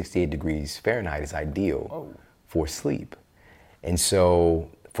 62 and 68 degrees Fahrenheit is ideal for sleep. And so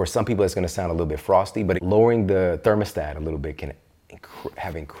for some people, it's gonna sound a little bit frosty, but lowering the thermostat a little bit can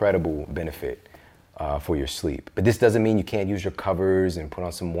have incredible benefit for your sleep. But this doesn't mean you can't use your covers and put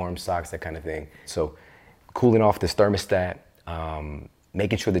on some warm socks, that kind of thing. So cooling off this thermostat,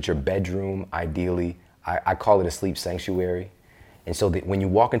 making sure that your bedroom, ideally, I call it a sleep sanctuary. And so that when you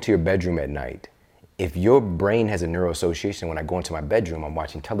walk into your bedroom at night, if your brain has a neural association, when I go into my bedroom, I'm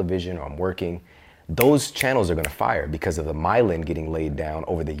watching television or I'm working, those channels are gonna fire because of the myelin getting laid down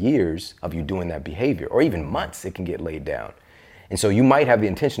over the years of you doing that behavior, or even months it can get laid down. And so you might have the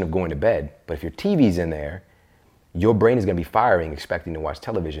intention of going to bed, but if your TV's in there, your brain is gonna be firing, expecting to watch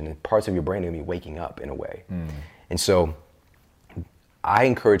television, and parts of your brain are gonna be waking up in a way. And so I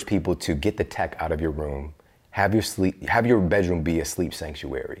encourage people to get the tech out of your room, have your bedroom be a sleep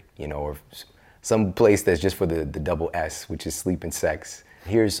sanctuary, or some place that's just for the double S, which is sleep and sex.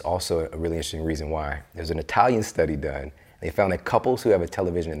 Here's also a really interesting reason why. There's an Italian study done. They found that couples who have a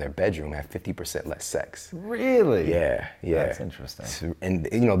television in their bedroom have 50% less sex. Really? Yeah. That's interesting. And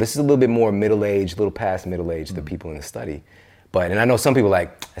this is a little bit more middle-aged, a little past middle-aged, the people in the study. And I know some people are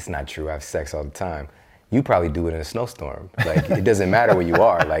like, that's not true, I have sex all the time. You probably do it in a snowstorm. Like, it doesn't matter where you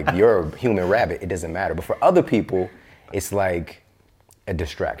are. Like, you're a human rabbit, it doesn't matter. But for other people, it's like a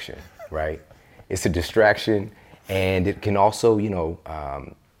distraction, right? It's a distraction, And it can also,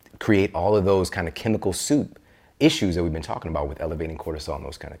 create all of those kind of chemical soup issues that we've been talking about with elevating cortisol and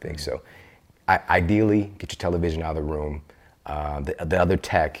those kind of things. So ideally, get your television out of the room, the other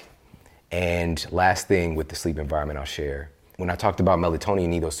tech. And last thing with the sleep environment I'll share. When I talked about melatonin, you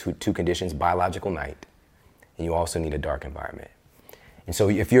need those two conditions, biological night, and you also need a dark environment. And so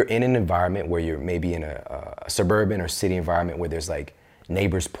if you're in an environment where you're maybe in a suburban or city environment where there's like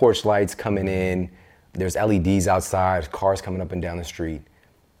neighbors' porch lights coming in, there's LEDs outside, cars coming up and down the street,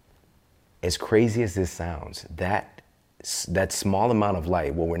 as crazy as this sounds, that small amount of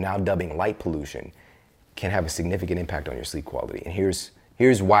light, what we're now dubbing light pollution, can have a significant impact on your sleep quality. And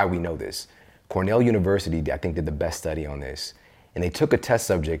here's why we know this. Cornell University, I think, did the best study on this. And they took a test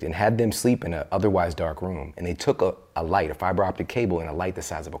subject and had them sleep in an otherwise dark room. And they took a light, a fiber optic cable, and a light the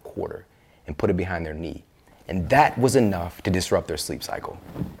size of a quarter and put it behind their knee. And that was enough to disrupt their sleep cycle.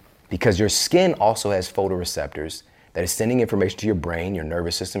 Because your skin also has photoreceptors that is sending information to your brain, your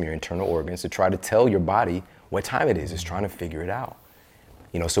nervous system, your internal organs to try to tell your body what time it is. It's trying to figure it out.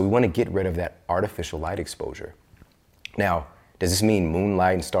 So we want to get rid of that artificial light exposure. Now, does this mean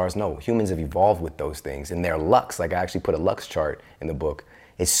moonlight and stars? No, humans have evolved with those things. And their lux, like I actually put a lux chart in the book,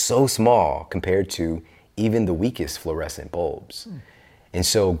 is so small compared to even the weakest fluorescent bulbs. And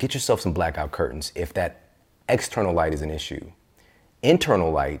so get yourself some blackout curtains if that external light is an issue.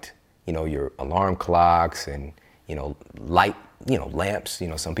 Internal light, your alarm clocks and, light, lamps,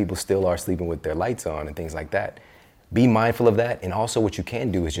 some people still are sleeping with their lights on and things like that. Be mindful of that. And also what you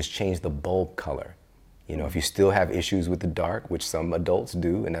can do is just change the bulb color. If you still have issues with the dark, which some adults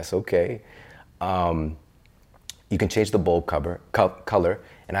do, and that's okay, you can change the bulb color.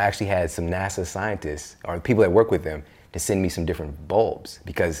 And I actually had some NASA scientists, or people that work with them, to send me some different bulbs,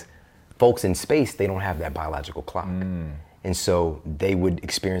 because folks in space, they don't have that biological clock. And so they would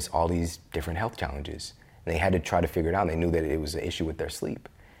experience all these different health challenges. And they had to try to figure it out, and they knew that it was an issue with their sleep.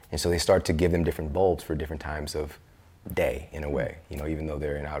 And so they started to give them different bulbs for different times of day, in a way, even though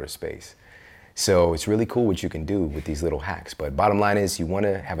they're in outer space. So it's really cool what you can do with these little hacks. But bottom line is, you want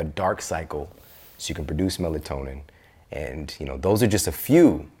to have a dark cycle so you can produce melatonin. And those are just a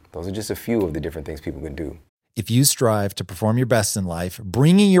few of the different things people can do. If you strive to perform your best in life,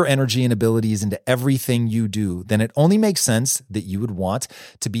 bringing your energy and abilities into everything you do, then it only makes sense that you would want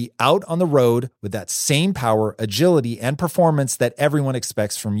to be out on the road with that same power, agility, and performance that everyone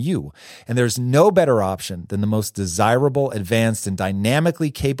expects from you. And there's no better option than the most desirable, advanced, and dynamically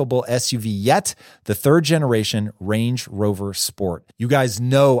capable SUV yet, the third generation Range Rover Sport. You guys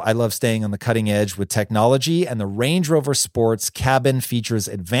know I love staying on the cutting edge with technology, and the Range Rover Sport's cabin features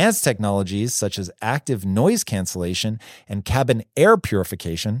advanced technologies such as active noise cancellation and cabin air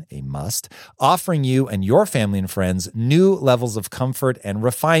purification, a must, offering you and your family and friends new levels of comfort and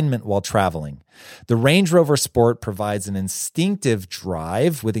refinement while traveling. The Range Rover Sport provides an instinctive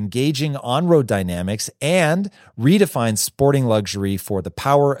drive with engaging on-road dynamics and redefines sporting luxury for the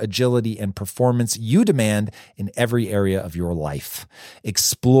power, agility, and performance you demand in every area of your life.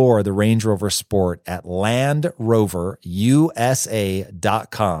 Explore the Range Rover Sport at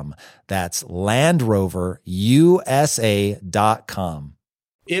LandRoverUSA.com. That's LandRoverUSA.com.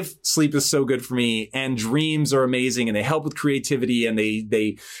 If sleep is so good for me and dreams are amazing and they help with creativity and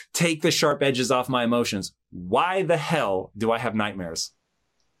they take the sharp edges off my emotions, why the hell do I have nightmares?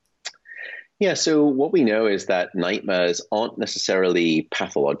 Yeah, so what we know is that nightmares aren't necessarily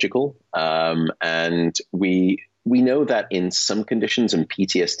pathological. And we know that in some conditions, and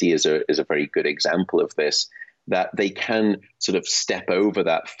PTSD is a very good example of this, that they can sort of step over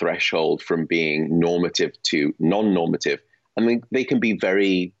that threshold from being normative to non-normative. I mean, they can be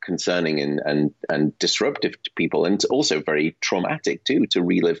very concerning and disruptive to people, and also very traumatic too, to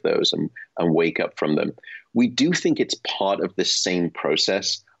relive those and wake up from them. We do think it's part of the same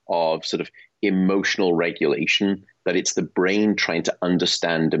process of sort of emotional regulation, that it's the brain trying to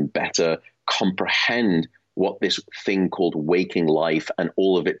understand and better comprehend what this thing called waking life and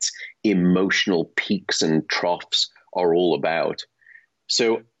all of its emotional peaks and troughs are all about.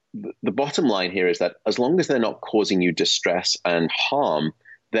 So the bottom line here is that as long as they're not causing you distress and harm,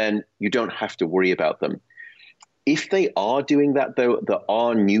 then you don't have to worry about them. If they are doing that, though, there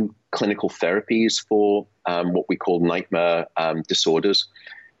are new clinical therapies for what we call nightmare disorders.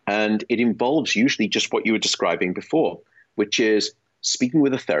 And it involves usually just what you were describing before, which is speaking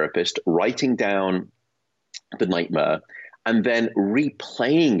with a therapist, writing down the nightmare, and then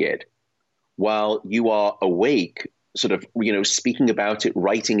replaying it while you are awake, sort of, speaking about it,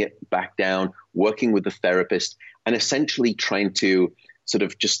 writing it back down, working with the therapist, and essentially trying to sort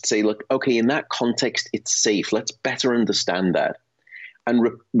of just say, look, okay, in that context, it's safe. Let's better understand that. And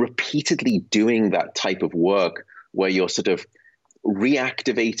repeatedly doing that type of work where you're sort of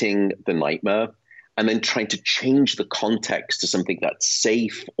reactivating the nightmare and then trying to change the context to something that's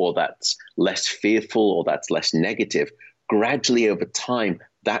safe or that's less fearful or that's less negative. Gradually over time,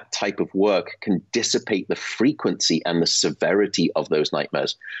 that type of work can dissipate the frequency and the severity of those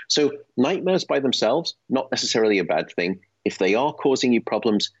nightmares. So nightmares by themselves, not necessarily a bad thing. If they are causing you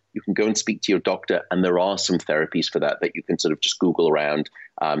problems, you can go and speak to your doctor, and there are some therapies for that you can sort of just Google around,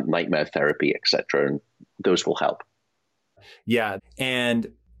 nightmare therapy, etc., and those will help. Yeah.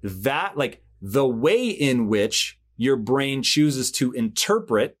 And that, like, the way in which your brain chooses to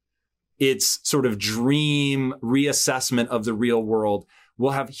interpret its sort of dream reassessment of the real world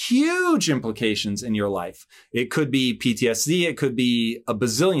will have huge implications in your life. It could be PTSD. It could be a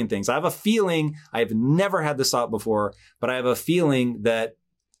bazillion things. I have a feeling, I've never had this thought before, but I have a feeling that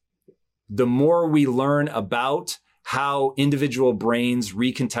the more we learn about how individual brains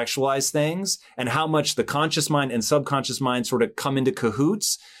recontextualize things and how much the conscious mind and subconscious mind sort of come into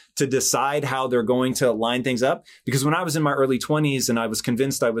cahoots to decide how they're going to line things up. Because when I was in my early 20s and I was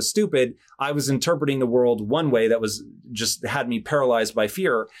convinced I was stupid, I was interpreting the world one way that was just had me paralyzed by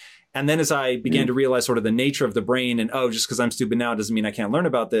fear. And then as I began to realize sort of the nature of the brain and, oh, just because I'm stupid now doesn't mean I can't learn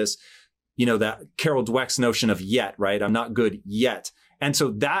about this, you know, that Carol Dweck's notion of yet, right? I'm not good yet. And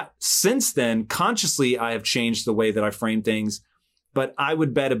so that since then, consciously, I have changed the way that I frame things. But I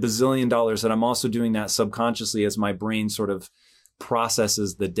would bet $1 bazillion that I'm also doing that subconsciously as my brain sort of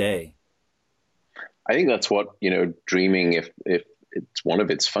processes the day. I think that's what, dreaming, if it's one of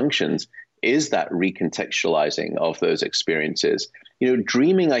its functions, is that recontextualizing of those experiences.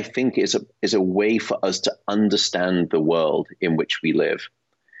 Dreaming, I think, is a way for us to understand the world in which we live.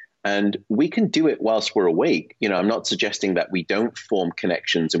 And we can do it whilst we're awake. I'm not suggesting that we don't form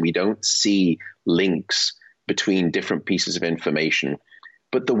connections and we don't see links between different pieces of information.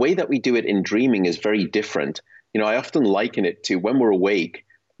 But the way that we do it in dreaming is very different. I often liken it to when we're awake,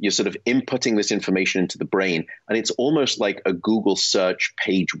 you're sort of inputting this information into the brain, and it's almost like a Google search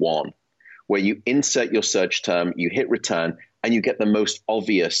page 1, where you insert your search term, you hit return, and you get the most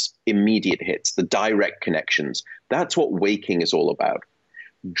obvious immediate hits, the direct connections. That's what waking is all about.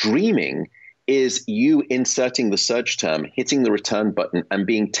 Dreaming is you inserting the search term, hitting the return button, and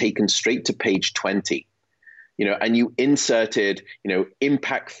being taken straight to page 20. And you inserted,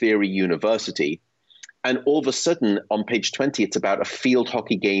 Impact Theory University. And all of a sudden on page 20, it's about a field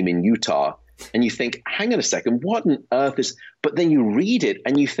hockey game in Utah. And you think, hang on a second, what on earth is, but then you read it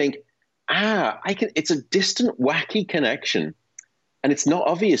and you think, it's a distant, wacky connection. And it's not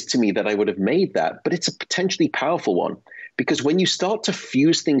obvious to me that I would have made that, but it's a potentially powerful one. Because when you start to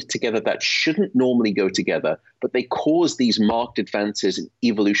fuse things together that shouldn't normally go together, but they cause these marked advances in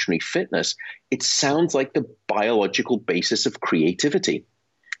evolutionary fitness, it sounds like the biological basis of creativity.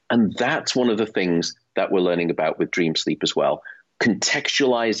 And that's one of the things that we're learning about with dream sleep as well.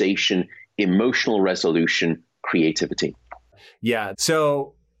 Contextualization, emotional resolution, creativity. Yeah.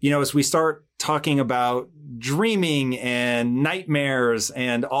 So, as we start talking about dreaming and nightmares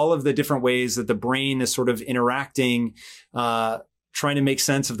and all of the different ways that the brain is sort of interacting, trying to make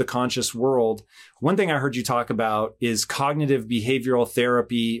sense of the conscious world, one thing I heard you talk about is cognitive behavioral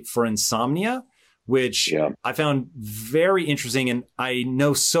therapy for insomnia, which I found very interesting. And I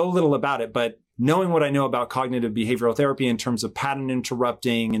know so little about it, but knowing what I know about cognitive behavioral therapy in terms of pattern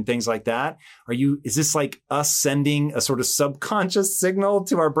interrupting and things like that, is this like us sending a sort of subconscious signal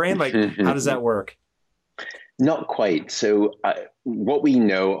to our brain? Like, how does that work? Not quite. So what we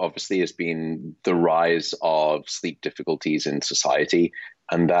know, obviously, has been the rise of sleep difficulties in society.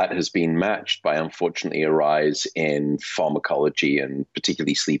 And that has been matched by, unfortunately, a rise in pharmacology and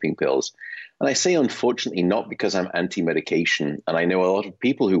particularly sleeping pills. And I say unfortunately not because I'm anti-medication. And I know a lot of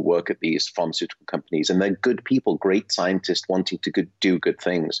people who work at these pharmaceutical companies, and they're good people, great scientists wanting to do good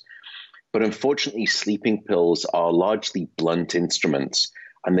things. But unfortunately, sleeping pills are largely blunt instruments,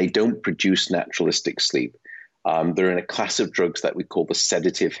 and they don't produce naturalistic sleep. They're in a class of drugs that we call the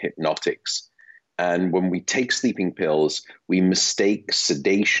sedative hypnotics. And when we take sleeping pills, we mistake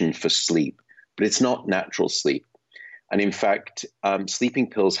sedation for sleep, but it's not natural sleep. And in fact,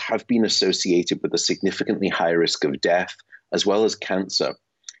 sleeping pills have been associated with a significantly higher risk of death as well as cancer.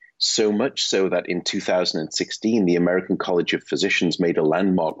 So much so that in 2016, the American College of Physicians made a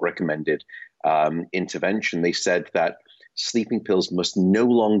landmark recommended intervention. They said that sleeping pills must no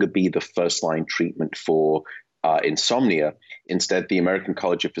longer be the first-line treatment for insomnia. Instead, the American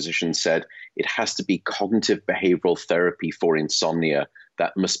College of Physicians said it has to be cognitive behavioral therapy for insomnia.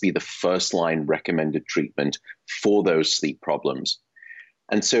 That must be the first line recommended treatment for those sleep problems.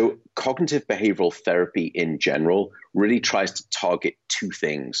 And so cognitive behavioral therapy in general really tries to target two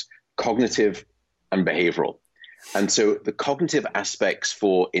things, cognitive and behavioral. And so the cognitive aspects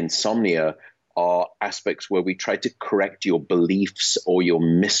for insomnia are aspects where we try to correct your beliefs or your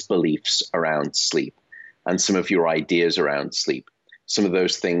misbeliefs around sleep and some of your ideas around sleep. Some of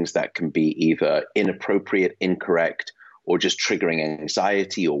those things that can be either inappropriate, incorrect, or just triggering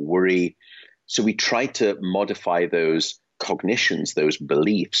anxiety or worry. So we try to modify those cognitions, those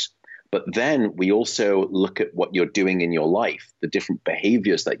beliefs. But then we also look at what you're doing in your life, the different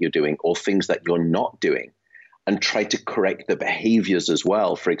behaviors that you're doing or things that you're not doing, and try to correct the behaviors as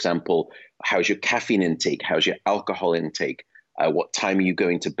well. For example, how's your caffeine intake? How's your alcohol intake? What time are you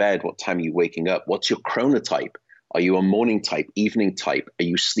going to bed? What time are you waking up? What's your chronotype? Are you a morning type, evening type? Are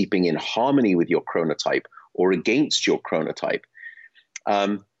you sleeping in harmony with your chronotype or against your chronotype?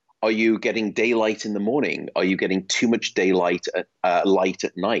 Are you getting daylight in the morning? Are you getting too much daylight light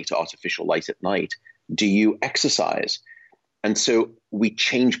at night, artificial light at night? Do you exercise? And so we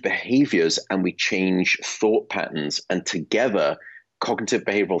change behaviors and we change thought patterns. And together, cognitive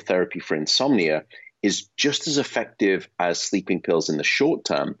behavioral therapy for insomnia is just as effective as sleeping pills in the short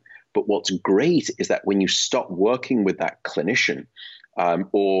term. But what's great is that when you stop working with that clinician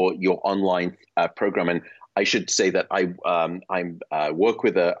or your online program, and I should say that I work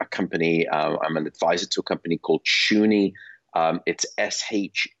with a company. I'm an advisor to a company called Shuni. It's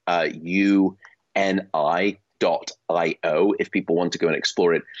SHUNI.io if people want to go and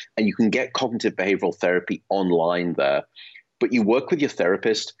explore it. And you can get cognitive behavioral therapy online there. But you work with your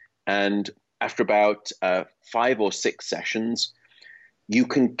therapist, and after about 5 or 6 sessions, you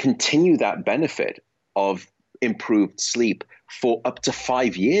can continue that benefit of improved sleep for up to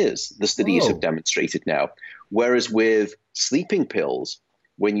 5 years, the studies have demonstrated now. Whereas with sleeping pills,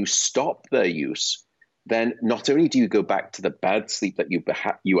 when you stop their use, then not only do you go back to the bad sleep that you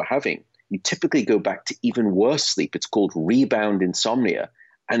are having, you typically go back to even worse sleep. It's called rebound insomnia.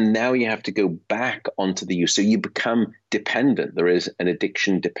 And now you have to go back onto the use. So you become dependent. There is an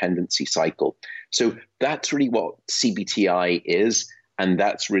addiction dependency cycle. So that's really what CBTI is. And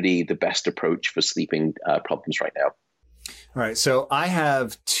that's really the best approach for sleeping problems right now. All right. So I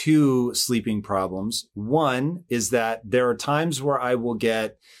have 2 sleeping problems. One is that there are times where I will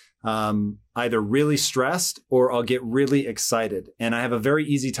get either really stressed or I'll get really excited. And I have a very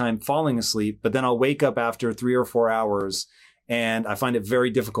easy time falling asleep, but then I'll wake up after 3 or 4 hours and I find it very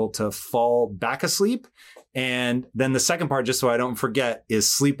difficult to fall back asleep. And then the second part, just so I don't forget, is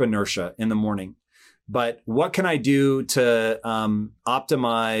sleep inertia in the morning. But what can I do to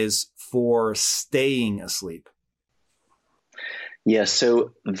optimize for staying asleep? Yeah,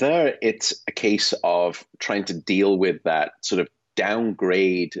 so there it's a case of trying to deal with that sort of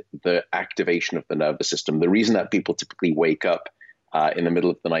downgrade the activation of the nervous system. The reason that people typically wake up in the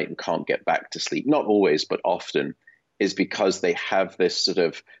middle of the night and can't get back to sleep, not always, but often, is because they have this sort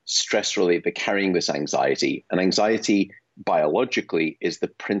of stress related, they're carrying this anxiety. And anxiety biologically is the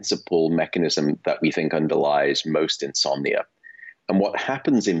principal mechanism that we think underlies most insomnia. And what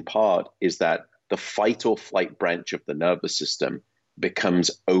happens in part is that the fight or flight branch of the nervous system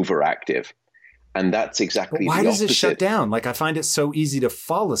becomes overactive. And that's exactly why the does opposite. It shut down? Like I find it so easy to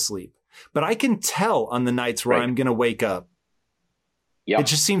fall asleep, but I can tell on the nights where I'm going to wake up. Yeah. It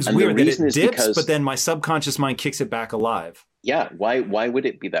just seems weird that it dips, but then my subconscious mind kicks it back alive. Yeah. Why would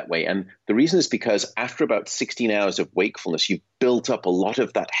it be that way? And the reason is because after about 16 hours of wakefulness, you've built up a lot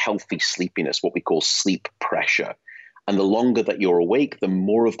of that healthy sleepiness, what we call sleep pressure. And the longer that you're awake, the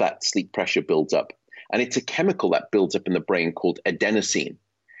more of that sleep pressure builds up. And it's a chemical that builds up in the brain called adenosine.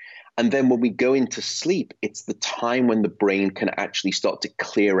 And then when we go into sleep, it's the time when the brain can actually start to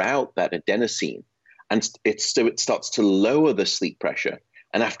clear out that adenosine. And it starts to lower the sleep pressure.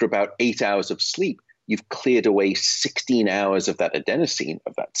 And after about 8 hours of sleep, you've cleared away 16 hours of that adenosine,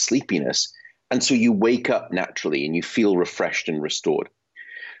 of that sleepiness. And so you wake up naturally and you feel refreshed and restored.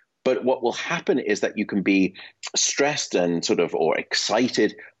 But what will happen is that you can be stressed and or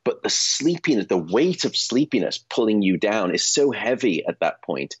excited, but the sleepiness, the weight of sleepiness pulling you down is so heavy at that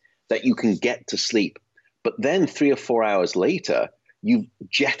point that you can get to sleep. But then 3 or 4 hours later, you've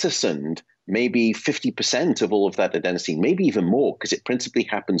jettisoned maybe 50% of all of that adenosine, maybe even more, because it principally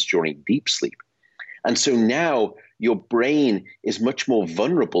happens during deep sleep. And so now your brain is much more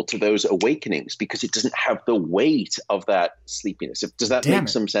vulnerable to those awakenings because it doesn't have the weight of that sleepiness. Does that make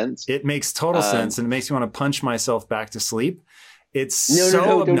some sense? It makes total sense, and it makes me want to punch myself back to sleep. It's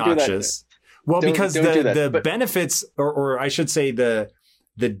so obnoxious. Well, because the benefits, or I should say the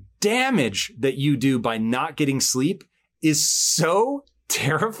damage that you do by not getting sleep is so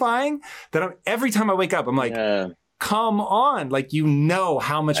terrifying that every time I wake up, I'm like, come on. Like, you know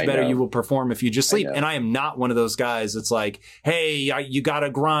how much better you will perform if you just sleep. And I am not one of those guys that's like, hey, you got to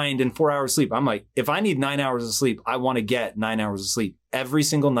grind in 4 hours sleep. I'm like, if I need 9 hours of sleep, I want to get 9 hours of sleep every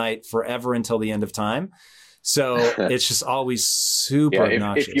single night forever until the end of time. So it's just always super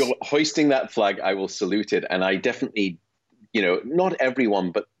obnoxious. If you're hoisting that flag, I will salute it. And I definitely, not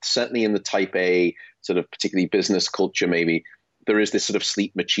everyone, but certainly in the type A sort of particularly business culture, maybe there is this sort of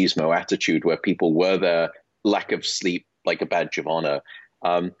sleep machismo attitude where people wear their lack of sleep like a badge of honor.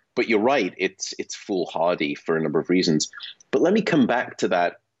 But you're right, it's foolhardy for a number of reasons. But let me come back to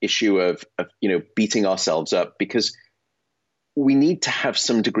that issue of beating ourselves up, because we need to have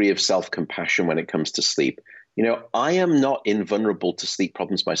some degree of self-compassion when it comes to sleep. I am not invulnerable to sleep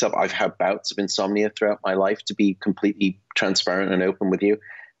problems myself. I've had bouts of insomnia throughout my life, to be completely transparent and open with you.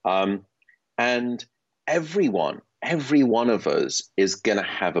 And every one of us is going to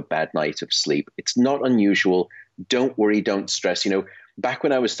have a bad night of sleep. It's not unusual. Don't worry, don't stress. Back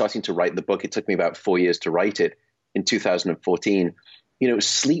when I was starting to write the book, it took me about 4 years to write it in 2014.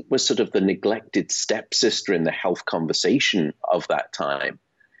 Sleep was sort of the neglected stepsister in the health conversation of that time.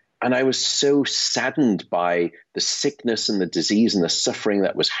 And I was so saddened by the sickness and the disease and the suffering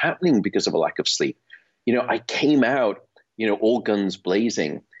that was happening because of a lack of sleep. I came out, all guns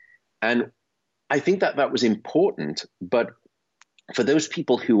blazing. And I think that was important. But for those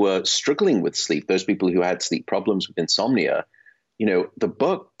people who were struggling with sleep, those people who had sleep problems with insomnia, the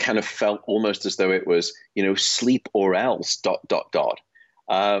book kind of felt almost as though it was, sleep or else ...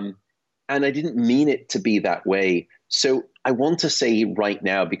 And I didn't mean it to be that way. So I want to say right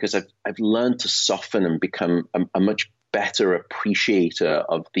now, because I've learned to soften and become a much better appreciator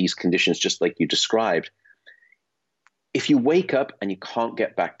of these conditions, just like you described. If you wake up and you can't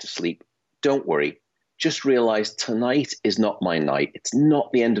get back to sleep, don't worry. Just realize tonight is not my night. It's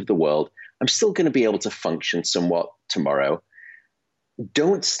not the end of the world. I'm still going to be able to function somewhat tomorrow.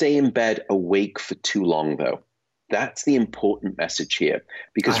 Don't stay in bed awake for too long, though. That's the important message here.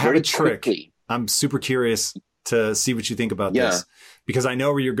 Because I have a trick. I'm super curious to see what you think about this, because I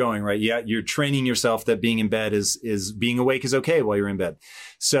know where you're going, right? Yeah, you're training yourself that being in bed is being awake is okay while you're in bed.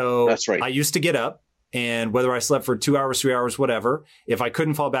 So that's right. I used to get up, and whether I slept for 2 hours, 3 hours, whatever, if I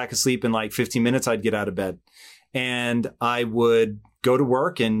couldn't fall back asleep in like 15 minutes, I'd get out of bed and I would go to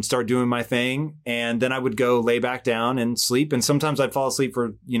work and start doing my thing. And then I would go lay back down and sleep. And sometimes I'd fall asleep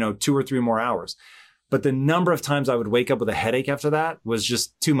for, 2 or 3 more hours. But the number of times I would wake up with a headache after that was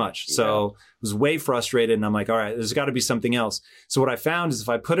just too much. So I was way frustrated. And I'm like, all right, there's got to be something else. So what I found is if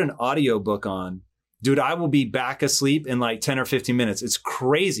I put an audio book on, dude, I will be back asleep in like 10 or 15 minutes. It's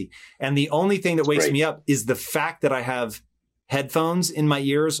crazy. And the only thing that wakes me up is the fact that I have headphones in my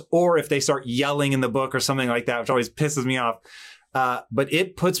ears, or if they start yelling in the book or something like that, which always pisses me off. But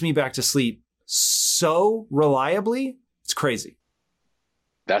it puts me back to sleep so reliably. It's crazy.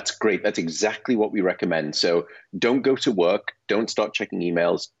 That's great. That's exactly what we recommend. So don't go to work. Don't start checking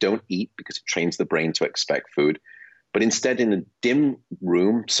emails. Don't eat, because it trains the brain to expect food. But instead, in a dim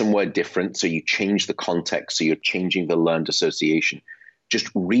room, somewhere different, so you change the context, so you're changing the learned association. Just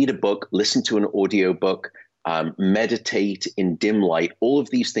read a book, listen to an audio book, meditate in dim light. All of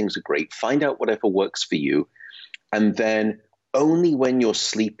these things are great. Find out whatever works for you. And then only when you're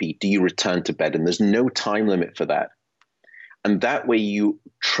sleepy do you return to bed. And there's no time limit for that. And that way you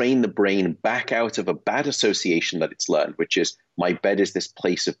train the brain back out of a bad association that it's learned, which is my bed is this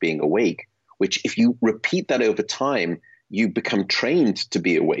place of being awake, which if you repeat that over time, you become trained to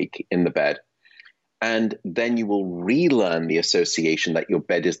be awake in the bed. And then you will relearn the association that your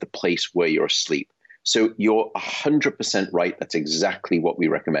bed is the place where you're asleep. So you're 100% right. That's exactly what we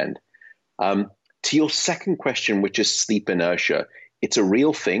recommend. To your second question, which is sleep inertia, it's a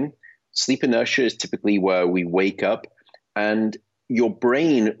real thing. Sleep inertia is typically where we wake up and your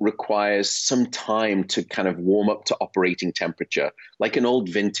brain requires some time to kind of warm up to operating temperature, like an old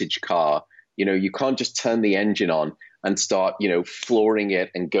vintage car. You can't just turn the engine on and start, flooring it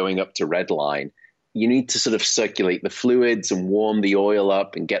and going up to red line. You need to sort of circulate the fluids and warm the oil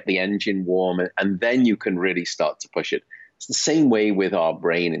up and get the engine warm, and then you can really start to push it. It's the same way with our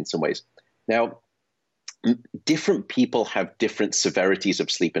brain in some ways. Now, different people have different severities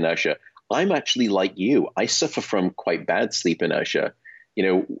of sleep inertia. I'm actually like you. I suffer from quite bad sleep inertia.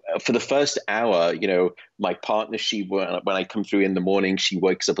 For the first hour, my partner, when I come through in the morning, she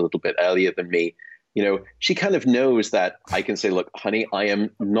wakes up a little bit earlier than me. She kind of knows that I can say, look, honey, I am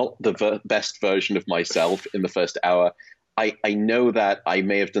not the best version of myself in the first hour. I know that I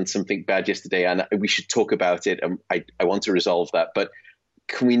may have done something bad yesterday and we should talk about it. And I want to resolve that. But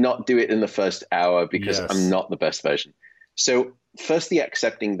can we not do it in the first hour, because I'm not the best version? So firstly,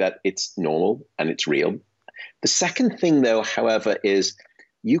 accepting that it's normal and it's real. The second thing, though, however, is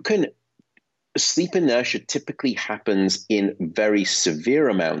sleep inertia typically happens in very severe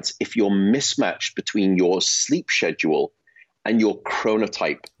amounts if you're mismatched between your sleep schedule and your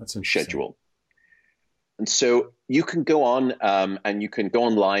chronotype schedule. And so you can go on and you can go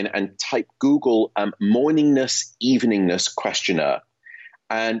online and type Google morningness, eveningness questionnaire.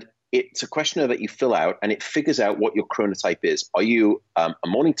 And it's a questionnaire that you fill out and it figures out what your chronotype is. Are you a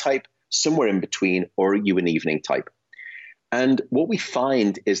morning type, somewhere in between, or are you an evening type? And what we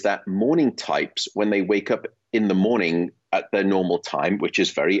find is that morning types, when they wake up in the morning at their normal time, which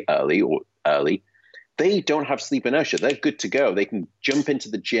is very early, they don't have sleep inertia. They're good to go. They can jump into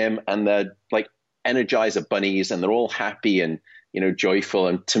the gym and they're like Energizer bunnies and they're all happy and, joyful.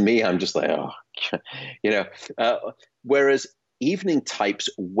 And to me, I'm just like, whereas evening types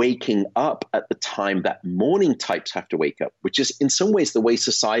waking up at the time that morning types have to wake up, which is in some ways the way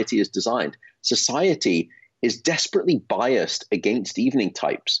society is designed. Society is desperately biased against evening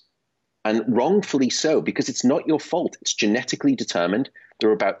types, and wrongfully so, because it's not your fault. It's genetically determined.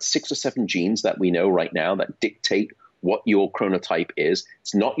 There are about 6 or 7 genes that we know right now that dictate what your chronotype is.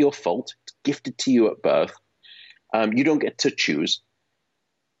 It's not your fault. It's gifted to you at birth. You don't get to choose.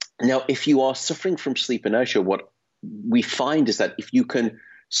 Now, if you are suffering from sleep inertia, what we find is that if you can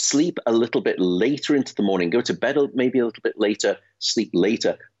sleep a little bit later into the morning, go to bed maybe a little bit later, sleep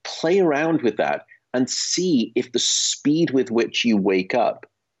later, play around with that, and see if the speed with which you wake up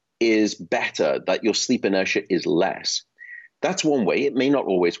is better, that your sleep inertia is less. That's one way. It may not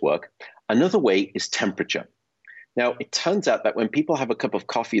always work. Another way is temperature. Now, it turns out that when people have a cup of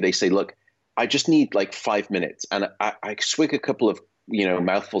coffee, they say, look, I just need like 5 minutes. And I swig a couple of,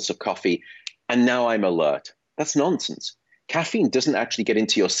 mouthfuls of coffee, and now I'm alert. That's nonsense. Caffeine doesn't actually get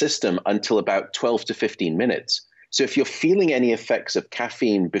into your system until about 12 to 15 minutes. So if you're feeling any effects of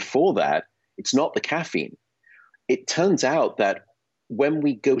caffeine before that, it's not the caffeine. It turns out that when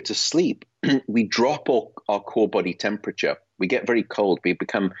we go to sleep, we drop our core body temperature. We get very cold. We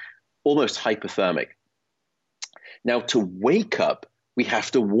become almost hypothermic. Now, to wake up, we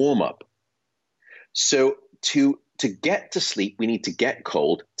have to warm up. So to get to sleep, we need to get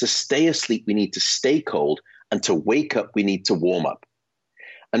cold. To stay asleep, we need to stay cold. And to wake up, we need to warm up.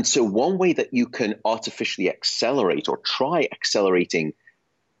 And so one way that you can artificially accelerate or try accelerating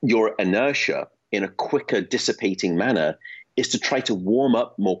your inertia in a quicker dissipating manner is to try to warm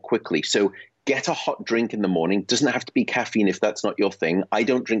up more quickly. So get a hot drink in the morning. Doesn't have to be caffeine if that's not your thing. I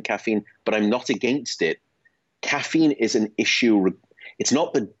don't drink caffeine, but I'm not against it. Caffeine is an issue. It's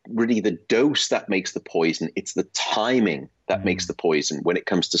not really the dose that makes the poison. It's the timing that makes the poison when it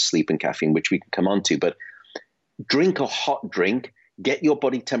comes to sleep and caffeine, which we can come on to. But drink a hot drink, get your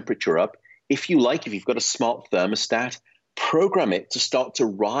body temperature up. If you've got a smart thermostat, program it to start to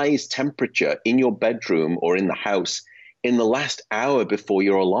rise temperature in your bedroom or in the house in the last hour before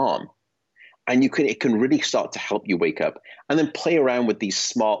your alarm. And it can really start to help you wake up. And then play around with these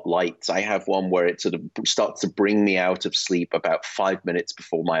smart lights. I have one where it sort of starts to bring me out of sleep about 5 minutes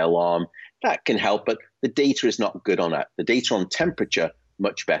before my alarm. That can help, but the data is not good on that. The data on temperature,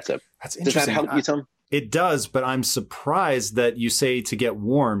 much better. That's interesting. Does that help you, Tom? It does, but I'm surprised that you say to get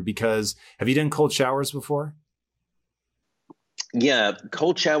warm, because have you done cold showers before? Yeah,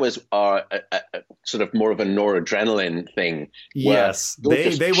 cold showers are a sort of more of a noradrenaline thing. Yes,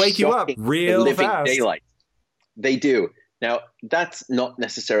 they wake you up real fast. Daylight. They do. Now, that's not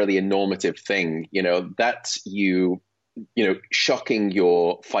necessarily a normative thing. That's you shocking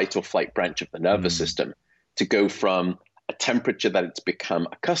your fight or flight branch of the nervous system to go from a temperature that it's become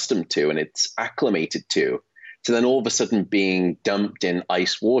accustomed to and it's acclimated to then all of a sudden being dumped in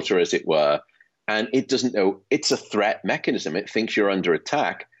ice water, as it were. And it doesn't know it's a threat mechanism. It thinks you're under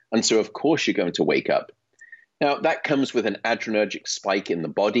attack. And so, of course, you're going to wake up. Now, that comes with an adrenergic spike in the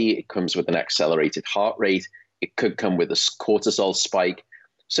body. It comes with an accelerated heart rate. It could come with a cortisol spike.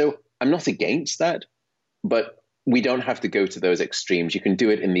 So I'm not against that, but we don't have to go to those extremes. You can do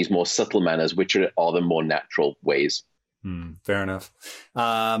it in these more subtle manners, which are the more natural ways. Fair enough.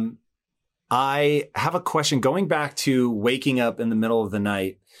 I have a question going back to waking up in the middle of the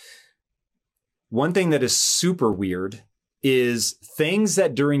night. One thing that is super weird is things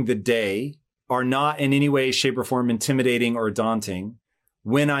that during the day are not in any way, shape, or form intimidating or daunting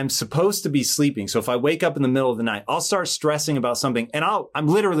when I'm supposed to be sleeping. So if I wake up in the middle of the night, I'll start stressing about something and I'm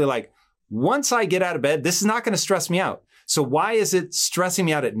literally like, once I get out of bed, this is not going to stress me out. So why is it stressing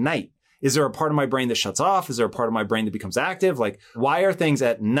me out at night? Is there a part of my brain that shuts off? Is there a part of my brain that becomes active? Like, why are things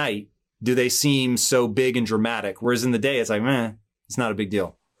at night, do they seem so big and dramatic? Whereas in the day, it's like, it's not a big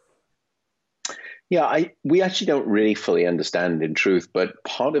deal. Yeah, we actually don't really fully understand in truth, but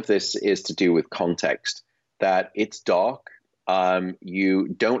part of this is to do with context. that it's dark. You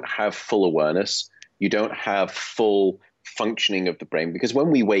don't have full awareness. You don't have full functioning of the brain, because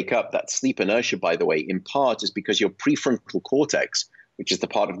when we wake up, that sleep inertia, by the way, in part is because your prefrontal cortex, which is the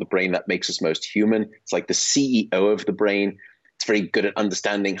part of the brain that makes us most human, it's like the CEO of the brain. It's very good at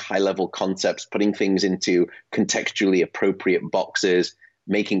understanding high-level concepts, putting things into contextually appropriate boxes,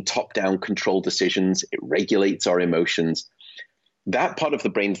 making top-down control decisions. It regulates our emotions. That part of the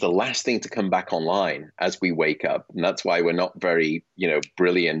brain is the last thing to come back online as we wake up. And that's why we're not very,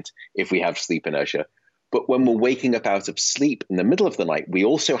 brilliant if we have sleep inertia. But when we're waking up out of sleep in the middle of the night, we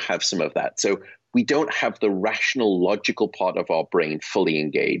also have some of that. So we don't have the rational, logical part of our brain fully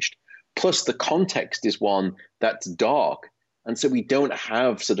engaged. Plus, the context is one that's dark. And so we don't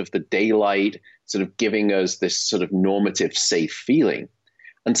have sort of the daylight sort of giving us this sort of normative, safe feeling.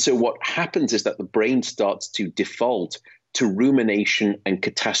 And so what happens is that the brain starts to default to rumination and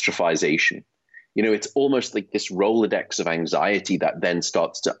catastrophization. It's almost like this Rolodex of anxiety that then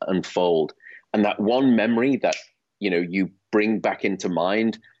starts to unfold. And that one memory that, you bring back into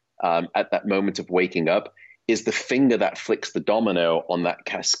mind at that moment of waking up is the finger that flicks the domino on that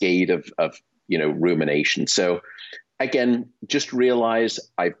cascade of rumination. So again, just realize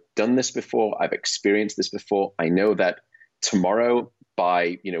I've done this before. I've experienced this before. I know that tomorrow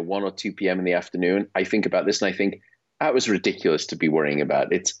by, 1 or 2 p.m. in the afternoon, I think about this and I think, that was ridiculous to be worrying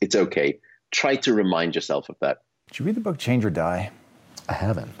about. It's okay. Try to remind yourself of that. Did you read the book Change or Die? I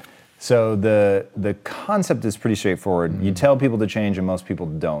haven't. So the concept is pretty straightforward. You tell people to change and most people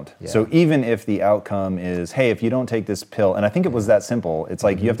don't. Yeah. So even if the outcome is, hey, if you don't take this pill, and I think it was that simple, it's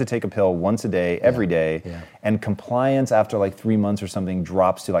like you have to take a pill once a day, every day, and compliance after like 3 months or something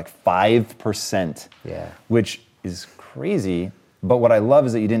drops to like 5%, which is crazy. But what I love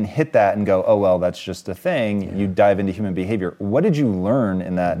is that you didn't hit that and go, oh, well, that's just a thing. Yeah. You dive into human behavior. What did you learn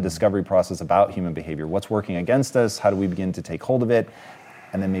in that discovery process about human behavior? What's working against us? How do we begin to take hold of it?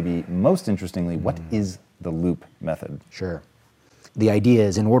 And then maybe most interestingly, what is the loop method? Sure. The idea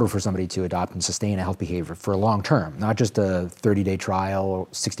is in order for somebody to adopt and sustain a health behavior for a long term, not just a 30-day trial or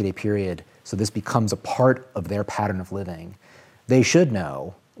 60-day period, so this becomes a part of their pattern of living, they should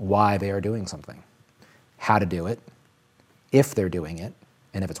know why they are doing something, how to do it, if they're doing it,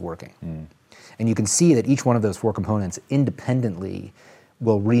 and if it's working. And you can see that each one of those 4 components independently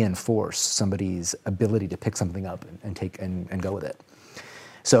will reinforce somebody's ability to pick something up and take and go with it.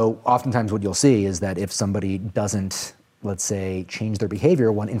 So oftentimes what you'll see is that if somebody doesn't, let's say, change their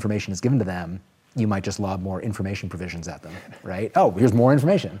behavior when information is given to them, you might just lob more information provisions at them, right? Oh, here's more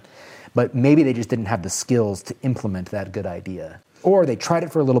information. But maybe they just didn't have the skills to implement that good idea. Or they tried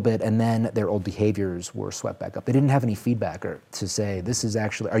it for a little bit and then their old behaviors were swept back up. They didn't have any feedback to say, this is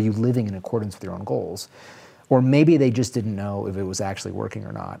actually, are you living in accordance with your own goals? Or maybe they just didn't know if it was actually working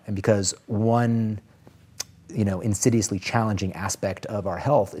or not. And because one insidiously challenging aspect of our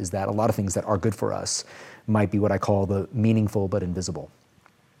health is that a lot of things that are good for us might be what I call the meaningful but invisible.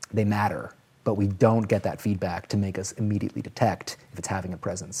 They matter, but we don't get that feedback to make us immediately detect if it's having a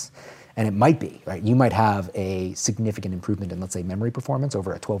presence. And it might be, right? You might have a significant improvement in, let's say, memory performance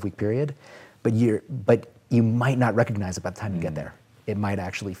over a 12-week period, but you might not recognize it by the time you get there. It might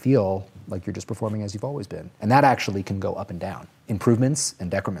actually feel like you're just performing as you've always been. And that actually can go up and down, improvements and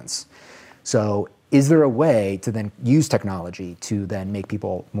decrements. So is there a way to then use technology to then make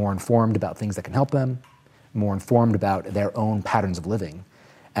people more informed about things that can help them, more informed about their own patterns of living,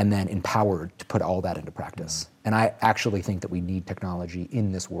 and then empowered to put all that into practice? And I actually think that we need technology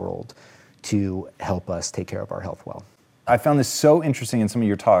in this world to help us take care of our health well. I found this so interesting in some of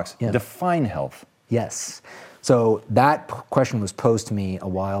your talks. Yeah. Define health. Yes. So that question was posed to me a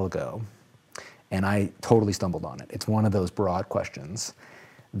while ago, and I totally stumbled on it. It's one of those broad questions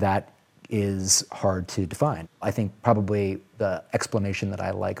that is hard to define. I think probably the explanation that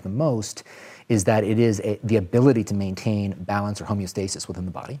I like the most is that it is the ability to maintain balance or homeostasis within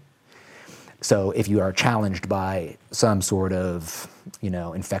the body. So if you are challenged by some sort of,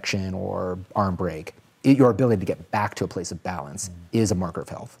 infection or arm break, your ability to get back to a place of balance is a marker of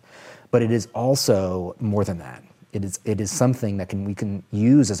health. But it is also more than that. It is something that we can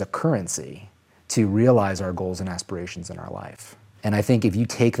use as a currency to realize our goals and aspirations in our life. And I think if you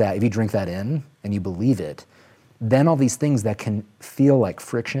drink that in and you believe it, then all these things that can feel like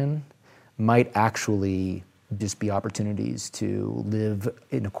friction might actually just be opportunities to live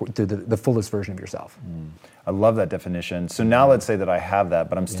through the fullest version of yourself. I love that definition. So now let's say that I have that,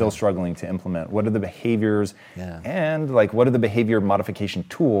 but I'm still struggling to implement. What are the behaviors and what are the behavior modification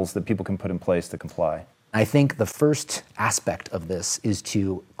tools that people can put in place to comply? I think the first aspect of this is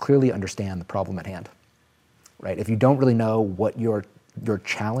to clearly understand the problem at hand. Right? If you don't really know what your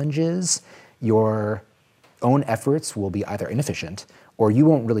challenge is, your own efforts will be either inefficient or you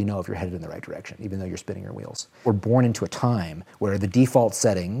won't really know if you're headed in the right direction, even though you're spinning your wheels. We're born into a time where the default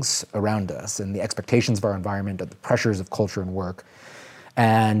settings around us and the expectations of our environment, the pressures of culture and work,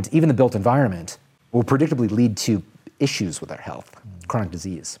 and even the built environment will predictably lead to issues with our health, chronic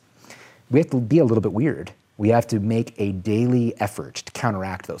disease. We have to be a little bit weird. We have to make a daily effort to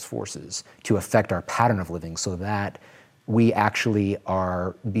counteract those forces, to affect our pattern of living so that we actually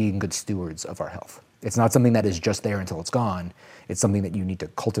are being good stewards of our health. It's not something that is just there until it's gone. It's something that you need to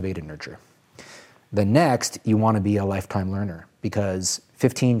cultivate and nurture. Then next, you want to be a lifetime learner, because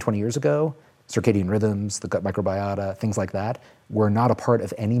 15, 20 years ago, circadian rhythms, the gut microbiota, things like that, were not a part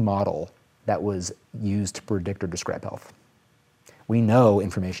of any model that was used to predict or describe health. We know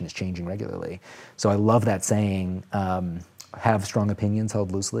information is changing regularly. So I love that saying, have strong opinions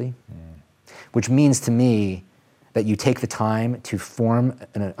held loosely, which means to me that you take the time to form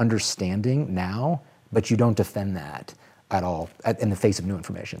an understanding now, but you don't defend that at all in the face of new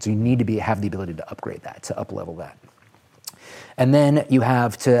information. So you need to have the ability to upgrade that, to up-level that. And then you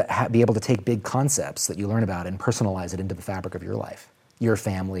have to be able to take big concepts that you learn about and personalize it into the fabric of your life, your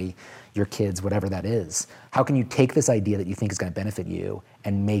family, your kids, whatever that is. How can you take this idea that you think is going to benefit you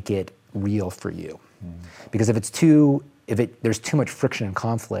and make it real for you? Because if there's too much friction and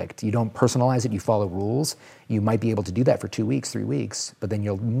conflict, you don't personalize it, you follow rules, you might be able to do that for 2 weeks, 3 weeks, but then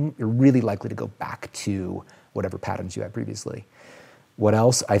you're really likely to go back to whatever patterns you had previously. What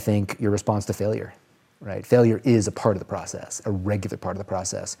else? I think your response to failure, right? Failure is a part of the process, a regular part of the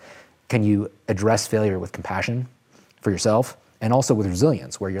process. Can you address failure with compassion for yourself and also with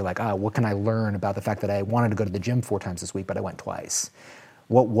resilience, where you're like, what can I learn about the fact that I wanted to go to the gym 4 times this week, but I went twice?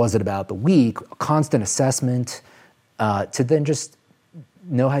 What was it about the week? Constant assessment to then just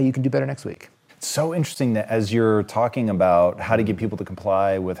know how you can do better next week. It's so interesting that as you're talking about how to get people to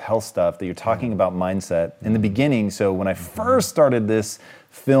comply with health stuff, that you're talking about mindset in the beginning. So when I first started this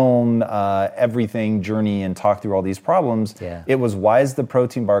film everything journey and talk through all these problems, it was, why is the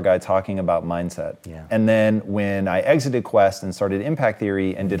protein bar guy talking about mindset? And then when I exited Quest and started Impact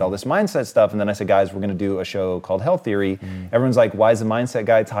Theory and did all this mindset stuff, and then I said, guys, we're going to do a show called Health Theory, everyone's like, why is the mindset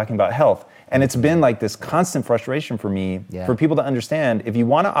guy talking about health? And it's been like this constant frustration for me, for people to understand, if you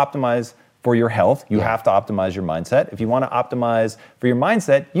want to optimize for your health, you have to optimize your mindset. If you want to optimize for your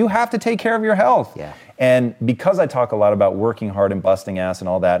mindset, you have to take care of your health. And because I talk a lot about working hard and busting ass and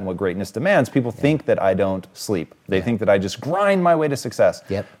all that and what greatness demands, people think that I don't sleep. They think that I just grind my way to success.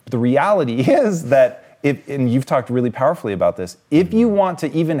 But the reality is that, and you've talked really powerfully about this, if you want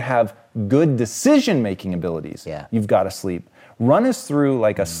to even have good decision-making abilities, you've got to sleep. Run us through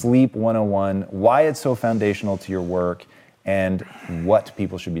like a sleep 101, why it's so foundational to your work, and what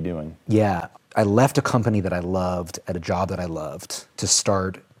people should be doing. I left a company that I loved at a job that I loved to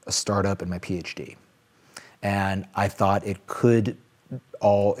start a startup in my PhD. And I thought it could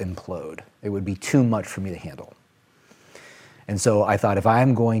all implode. It would be too much for me to handle. And so I thought, if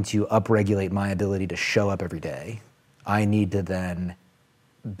I'm going to upregulate my ability to show up every day, I need to then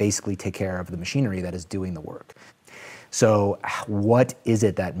basically take care of the machinery that is doing the work. So what is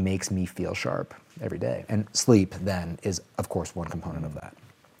it that makes me feel sharp every day? And sleep then is, of course, one component of that.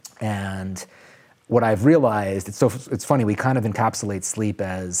 And what I've realized, it's funny, we kind of encapsulate sleep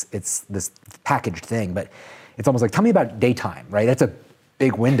as it's this packaged thing, but it's almost like, tell me about daytime, right? That's a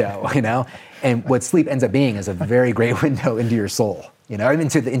big window, you know? And what sleep ends up being is a very great window into your soul, you know,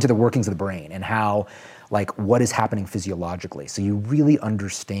 into the workings of the brain and how, like, what is happening physiologically. So you really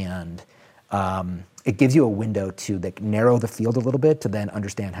understand, it gives you a window to narrow the field a little bit to then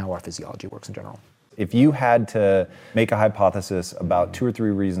understand how our physiology works in general. If you had to make a hypothesis about 2 or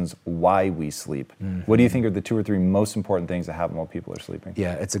 3 reasons why we sleep, what do you think are the 2 or 3 most important things that happen while people are sleeping?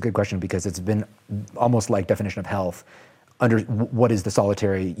 Yeah, it's a good question, because it's been almost like definition of health. What is the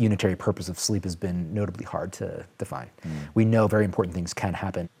solitary, unitary purpose of sleep has been notably hard to define. We know very important things can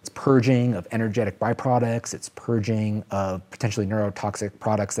happen. It's purging of energetic byproducts. It's purging of potentially neurotoxic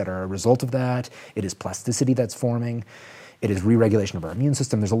products that are a result of that. It is plasticity that's forming. It is re-regulation of our immune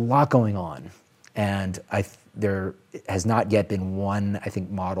system. There's a lot going on. And there has not yet been one, I think,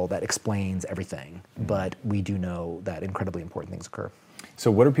 model that explains everything. But we do know that incredibly important things occur.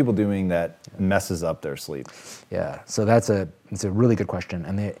 So what are people doing that messes up their sleep? Yeah, so it's a really good question.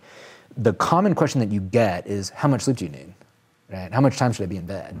 And the common question that you get is, how much sleep do you need? Right? How much time should I be in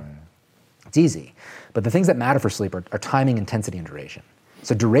bed? It's easy. But the things that matter for sleep are timing, intensity, and duration.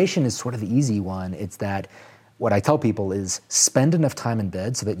 So duration is sort of the easy one. It's that what I tell people is spend enough time in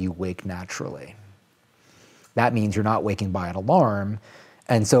bed so that you wake naturally. That means you're not waking by an alarm.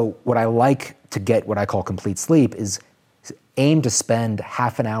 And so what I like to get what I call complete sleep is aim to spend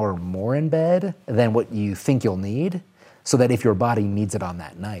half an hour more in bed than what you think you'll need, so that if your body needs it on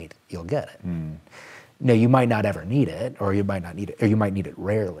that night, you'll get it. No, you might not ever need it, or you might not need it, or you might need it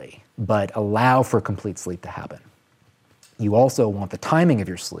rarely, but allow for complete sleep to happen. You also want the timing of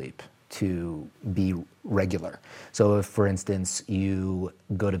your sleep to be regular. So if, for instance, you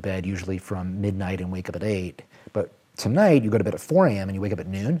go to bed usually from midnight and wake up at 8, but tonight you go to bed at 4 a.m. and you wake up at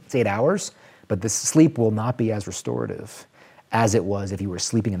noon, it's 8 hours, but this sleep will not be as restorative as it was if you were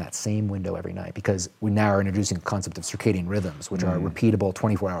sleeping in that same window every night, because we now are introducing the concept of circadian rhythms, which are repeatable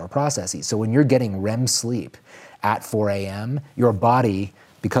 24-hour processes. So when you're getting REM sleep at 4 a.m., your body,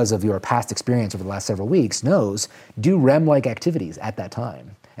 because of your past experience over the last several weeks, knows do REM-like activities at that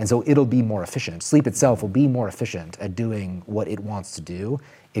time. And so it'll be more efficient. Sleep itself will be more efficient at doing what it wants to do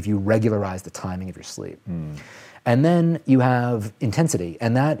if you regularize the timing of your sleep. And then you have intensity,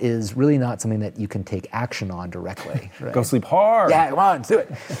 and that is really not something that you can take action on directly. Right? Go sleep hard. Yeah, come on, do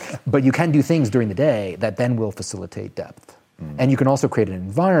it. But you can do things during the day that then will facilitate depth. And you can also create an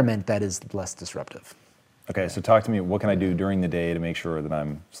environment that is less disruptive. Okay, so talk to me, what can I do during the day to make sure that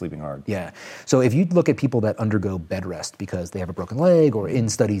I'm sleeping hard? Yeah, so if you look at people that undergo bed rest because they have a broken leg, or in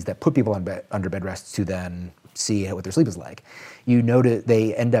studies that put people under bed rest to then see what their sleep is like, you notice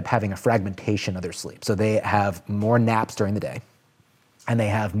they end up having a fragmentation of their sleep. So they have more naps during the day, and they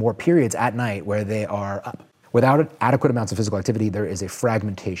have more periods at night where they are up. Without adequate amounts of physical activity, there is a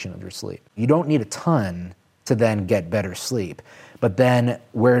fragmentation of your sleep. You don't need a ton to then get better sleep, but then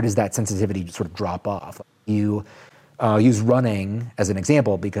where does that sensitivity sort of drop off? You use running as an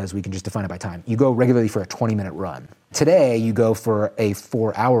example because we can just define it by time. You go regularly for a 20-minute run. Today, you go for a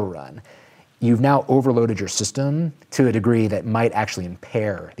 4-hour run. You've now overloaded your system to a degree that might actually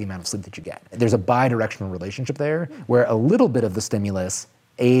impair the amount of sleep that you get. There's a bi-directional relationship there where a little bit of the stimulus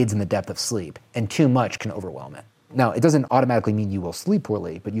aids in the depth of sleep, and too much can overwhelm it. Now, it doesn't automatically mean you will sleep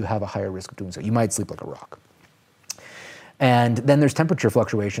poorly, but you have a higher risk of doing so. You might sleep like a rock. And then there's temperature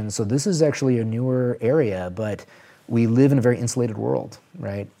fluctuations. So this is actually a newer area, but we live in a very insulated world,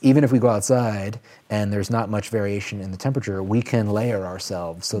 right? Even if we go outside and there's not much variation in the temperature, we can layer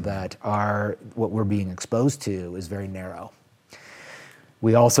ourselves so that what we're being exposed to is very narrow.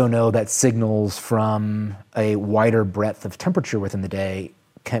 We also know that signals from a wider breadth of temperature within the day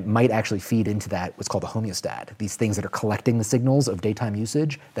might actually feed into that, what's called a homeostat, these things that are collecting the signals of daytime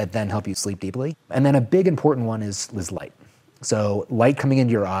usage that then help you sleep deeply. And then a big important one is light. So light coming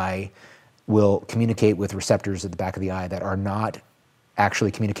into your eye will communicate with receptors at the back of the eye that are not actually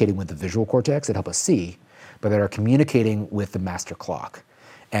communicating with the visual cortex that help us see, but that are communicating with the master clock.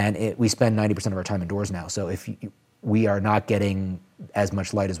 And we spend 90% of our time indoors now, so we are not getting as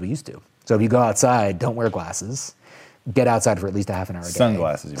much light as we used to. So if you go outside, don't wear glasses. Get outside for at least a half an hour a day.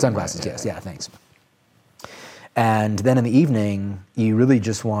 Sunglasses. Sunglasses, yes. Yeah, thanks. And then in the evening, you really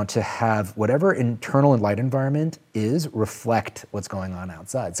just want to have whatever internal and light environment is reflect what's going on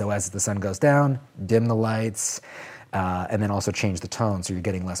outside. So as the sun goes down, dim the lights, and then also change the tone so you're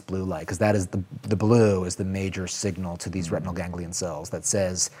getting less blue light, because that is the blue is the major signal to these retinal ganglion cells that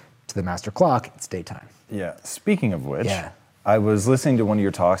says to the master clock, it's daytime. Yeah. Speaking of which, I was listening to one of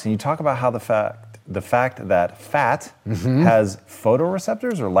your talks, and you talk about how the fact that fat has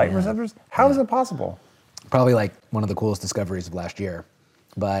photoreceptors or light receptors. How is it possible? Probably like one of the coolest discoveries of last year.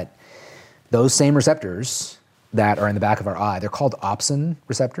 But those same receptors that are in the back of our eye, they're called opsin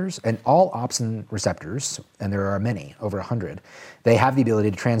receptors. And all opsin receptors, and there are many, over 100, they have the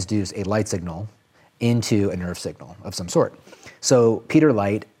ability to transduce a light signal into a nerve signal of some sort. So Peter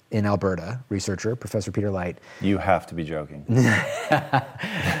Light in Alberta, researcher, Professor Peter Light. You have to be joking.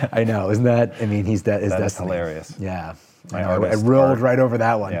 I know, isn't that, I mean, that is hilarious. Yeah. I rolled right over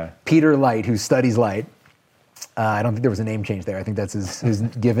that one. Yeah. Peter Light, who studies light. I don't think there was a name change there. I think that's his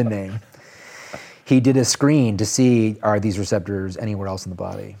given name. He did a screen to see, are these receptors anywhere else in the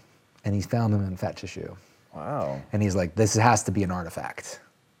body? And he found them in fat tissue. Wow. And he's like, this has to be an artifact.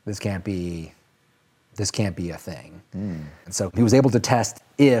 This can't be a thing. And so he was able to test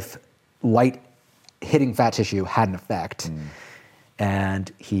if light hitting fat tissue had an effect.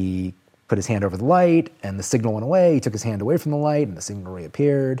 And he put his hand over the light, and the signal went away. He took his hand away from the light, and the signal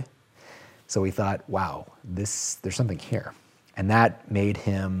reappeared. So he thought, wow, there's something here. And that made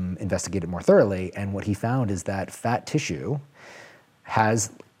him investigate it more thoroughly. And what he found is that fat tissue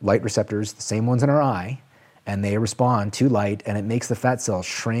has light receptors, the same ones in our eye, and they respond to light, and it makes the fat cells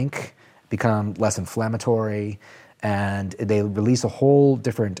shrink, become less inflammatory, and they release a whole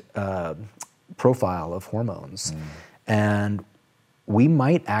different profile of hormones. And we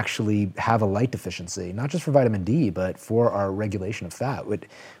might actually have a light deficiency, not just for vitamin D, but for our regulation of fat.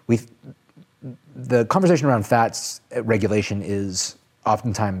 the conversation around fats regulation is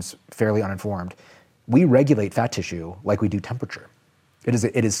oftentimes fairly uninformed. We regulate fat tissue like we do temperature.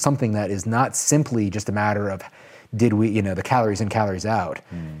 It is something that is not simply just a matter of the calories in, calories out.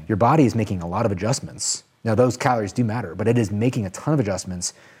 Your body is making a lot of adjustments. Now those calories do matter, but it is making a ton of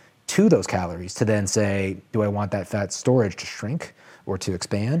adjustments to those calories to then say, do I want that fat storage to shrink or to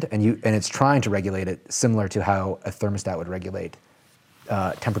expand? And it's trying to regulate it similar to how a thermostat would regulate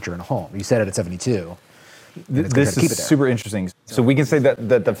temperature in a home. You set it at 72. This is super interesting. So we can say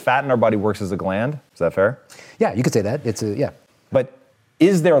that the fat in our body works as a gland. Is that fair? Yeah, you could say that. But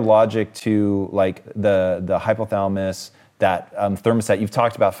is there logic to like the hypothalamus, that thermostat? You've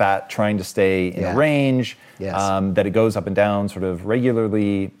talked about fat trying to stay in a range, that it goes up and down sort of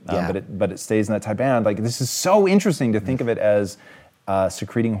regularly, but it stays in that tight band. Like, this is so interesting to think of it as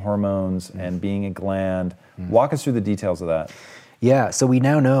secreting hormones and being a gland. Walk us through the details of that. Yeah, so we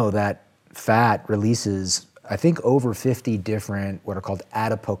now know that fat releases, I think, over 50 different what are called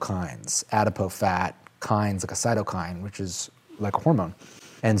adipokines, adipose fat kines, like a cytokine, which is like a hormone.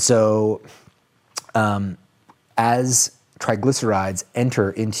 And so as triglycerides enter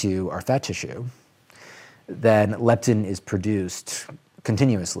into our fat tissue, then leptin is produced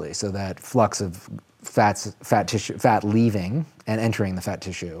continuously, so that flux of fat leaving and entering the fat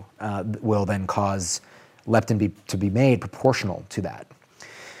tissue will then cause leptin to be made proportional to that.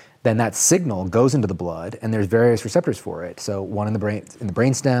 Then that signal goes into the blood, and there's various receptors for it. So one in the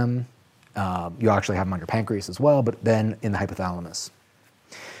brainstem, you actually have them on your pancreas as well, but then in the hypothalamus.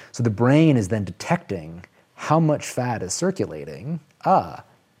 So the brain is then detecting how much fat is circulating.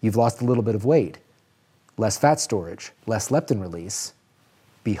 You've lost a little bit of weight, less fat storage, less leptin release.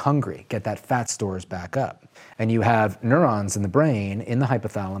 Be hungry, get that fat stores back up. And you have neurons in the brain, in the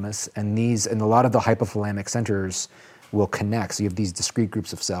hypothalamus, and a lot of the hypothalamic centers will connect. So you have these discrete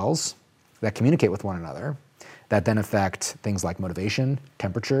groups of cells that communicate with one another that then affect things like motivation,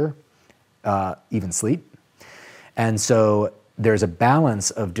 temperature, even sleep. And so there's a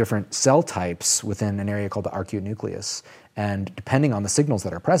balance of different cell types within an area called the arcuate nucleus. And depending on the signals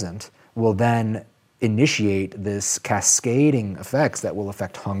that are present, will then initiate this cascading effects that will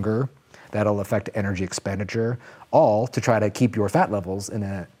affect hunger, that'll affect energy expenditure, all to try to keep your fat levels in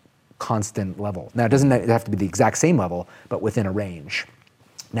a constant level. Now, it doesn't have to be the exact same level, but within a range.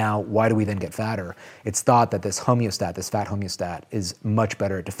 Now, why do we then get fatter? It's thought that this fat homeostat, is much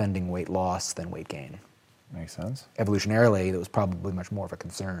better at defending weight loss than weight gain. Makes sense. Evolutionarily, it was probably much more of a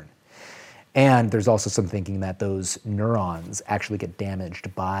concern. And there's also some thinking that those neurons actually get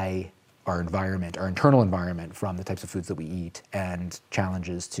damaged by our environment, our internal environment, from the types of foods that we eat and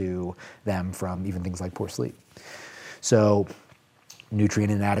challenges to them from even things like poor sleep. So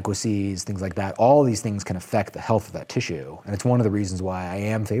nutrient inadequacies, things like that, all of these things can affect the health of that tissue. And it's one of the reasons why I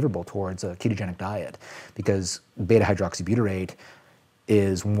am favorable towards a ketogenic diet, because beta-hydroxybutyrate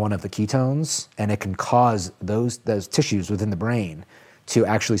is one of the ketones, and it can cause those tissues within the brain to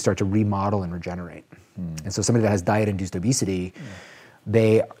actually start to remodel and regenerate. And so somebody that has diet-induced obesity,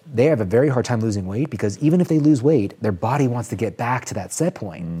 they have a very hard time losing weight, because even if they lose weight, their body wants to get back to that set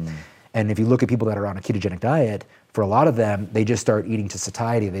point. And if you look at people that are on a ketogenic diet, for a lot of them, they just start eating to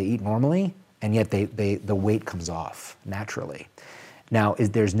satiety. They eat normally, and yet the weight comes off naturally. Now,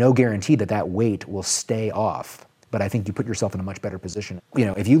 there's no guarantee that weight will stay off, but I think you put yourself in a much better position.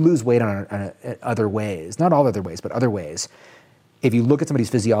 If you lose weight on other ways, not all other ways, but other ways, if you look at somebody's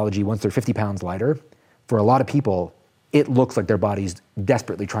physiology once they're 50 pounds lighter, for a lot of people, it looks like their body's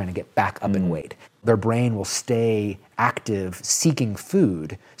desperately trying to get back up in weight. Their brain will stay active, seeking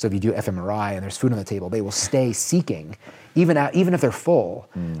food. So if you do fMRI and there's food on the table, they will stay seeking, even if they're full,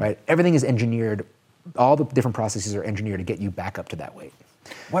 right? Everything is engineered, all the different processes are engineered to get you back up to that weight.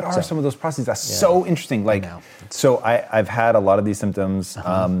 What are some of those processes? That's so interesting. So I've had a lot of these symptoms.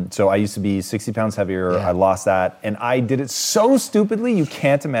 So I used to be 60 pounds heavier. I lost that. And I did it so stupidly, you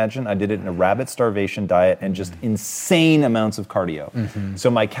can't imagine. I did it in a rabbit starvation diet and just insane amounts of cardio.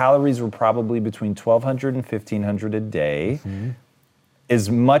 So my calories were probably between 1,200 and 1,500 a day. As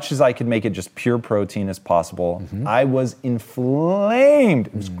much as I could make it just pure protein as possible. I was inflamed.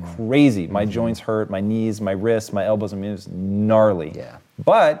 It was crazy. My joints hurt, my knees, my wrists, my elbows. I mean, it was gnarly.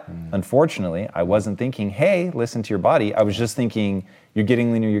 But unfortunately, I wasn't thinking, hey, listen to your body. I was just thinking, you're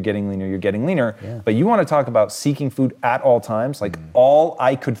getting leaner, you're getting leaner, you're getting leaner. But you want to talk about seeking food at all times? Like all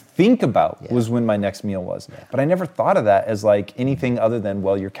I could think about was when my next meal was. But I never thought of that as like anything other than,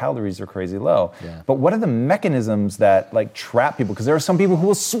 well, your calories are crazy low. But what are the mechanisms that like trap people? Because there are some people who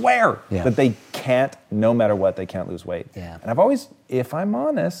will swear that they can't, no matter what, they can't lose weight. And I've always, if I'm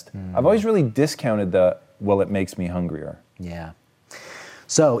honest, I've always really discounted it makes me hungrier.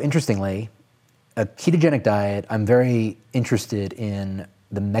 So interestingly, a ketogenic diet, I'm very interested in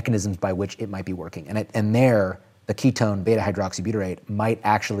the mechanisms by which it might be working. And there, the ketone beta-hydroxybutyrate might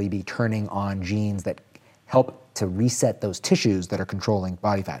actually be turning on genes that help to reset those tissues that are controlling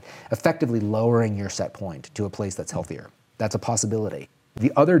body fat, effectively lowering your set point to a place that's healthier. That's a possibility.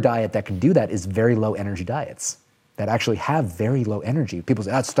 The other diet that can do that is very low energy diets that actually have very low energy. People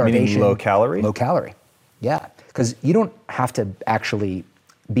say, that's starvation. Meaning low calorie? Low calorie, yeah. Because you don't have to actually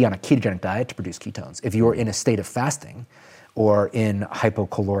be on a ketogenic diet to produce ketones. If you're in a state of fasting or in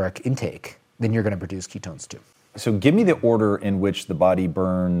hypocaloric intake, then you're going to produce ketones too. So give me the order in which the body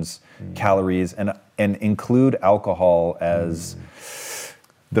burns calories and include alcohol as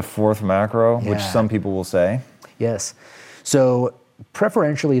the fourth macro, which some people will say. Yes. So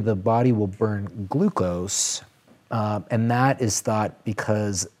preferentially, the body will burn glucose, and that is thought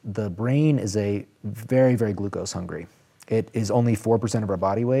because the brain is a very, very glucose hungry. It is only 4% of our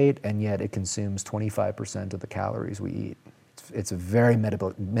body weight, and yet it consumes 25% of the calories we eat. It's a very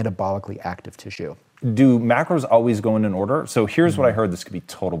metabolically active tissue. Do macros always go in an order? So here's what I heard. This could be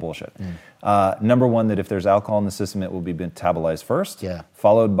total bullshit. Number one, that if there's alcohol in the system, it will be metabolized first,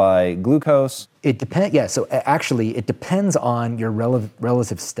 followed by glucose. It depends. Yeah. So actually, it depends on your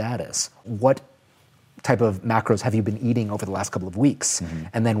relative status. What type of macros have you been eating over the last couple of weeks?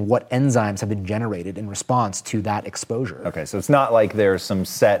 And then what enzymes have been generated in response to that exposure? Okay. So it's not like there's some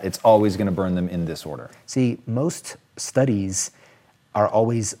set. It's always going to burn them in this order. See, most studies are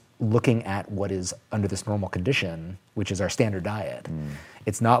always looking at what is under this normal condition, which is our standard diet.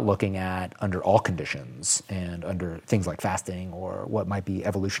 It's not looking at under all conditions and under things like fasting or what might be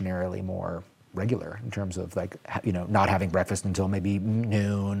evolutionarily more regular in terms of like, you know, not having breakfast until maybe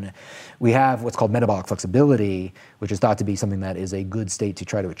noon. We have what's called metabolic flexibility, which is thought to be something that is a good state to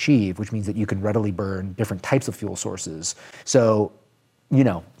try to achieve, which means that you can readily burn different types of fuel sources. So, you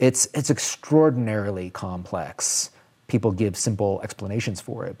know, it's extraordinarily complex. People give simple explanations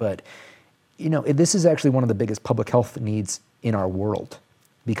for it, but you know, this is actually one of the biggest public health needs in our world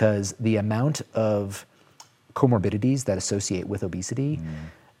because the amount of comorbidities that associate with obesity,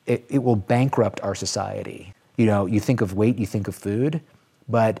 it will bankrupt our society. You know, you think of weight, you think of food,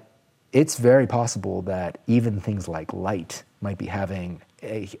 but it's very possible that even things like light might be having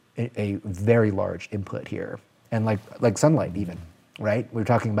a very large input here, and like sunlight even, right? We're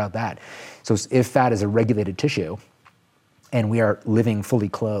talking about that. So if fat is a regulated tissue, and we are living fully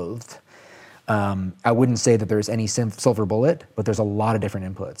clothed, I wouldn't say that there's any silver bullet, but there's a lot of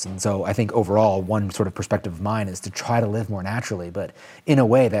different inputs. And so I think overall, one sort of perspective of mine is to try to live more naturally, but in a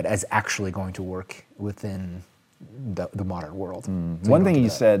way that is actually going to work within the modern world. So one thing you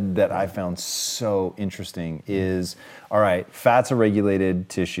said that I found so interesting is, all right, fat's a regulated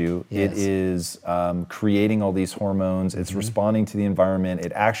tissue. It is creating all these hormones. It's responding to the environment.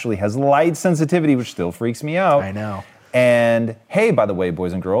 It actually has light sensitivity, which still freaks me out. I know. And hey, by the way,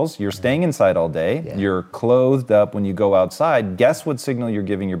 boys and girls, you're staying inside all day. You're clothed up when you go outside. Guess what signal you're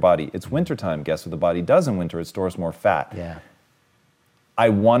giving your body? It's wintertime. Guess what the body does in winter? It stores more fat. I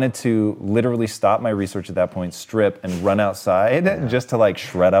wanted to literally stop my research at that point, strip, and run outside just to like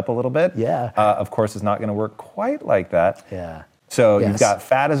shred up a little bit. Of course, it's not going to work quite like that. So you've got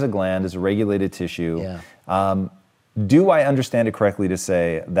fat as a gland, as a regulated tissue. Do I understand it correctly to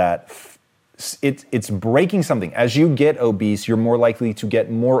say that it's breaking something? As you get obese, you're more likely to get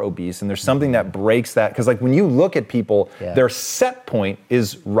more obese, and there's something that breaks that. Because like when you look at people, their set point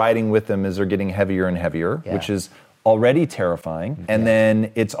is riding with them as they're getting heavier and heavier, which is already terrifying. And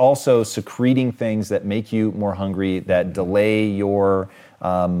then it's also secreting things that make you more hungry, that delay your,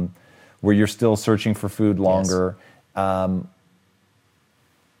 where you're still searching for food longer.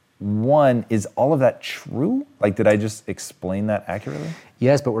 One, is all of that true? Like, did I just explain that accurately?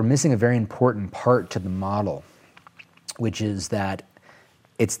 Yes, but we're missing a very important part to the model, which is that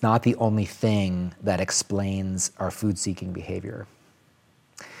it's not the only thing that explains our food-seeking behavior.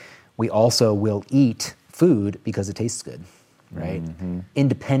 We also will eat food because it tastes good, right?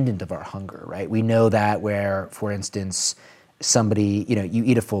 Independent of our hunger, right? We know that where, for instance, somebody, you know, you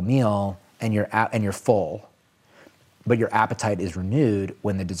eat a full meal and you're full, but your appetite is renewed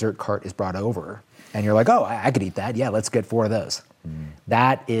when the dessert cart is brought over. And you're like, oh, I could eat that. Yeah, let's get 4 of those.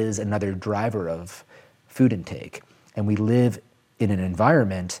 That is another driver of food intake. And we live in an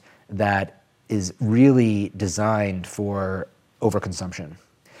environment that is really designed for overconsumption.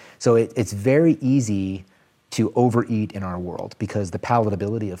 So it's very easy to overeat in our world because the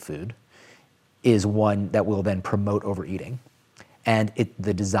palatability of food is one that will then promote overeating. And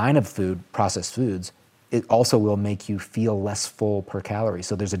the design of food, processed foods, it also will make you feel less full per calorie.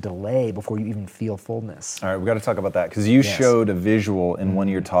 So there's a delay before you even feel fullness. All right, we got to talk about that because you showed a visual in one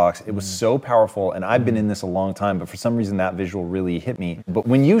of your talks. It was so powerful, and I've been in this a long time, but for some reason that visual really hit me. But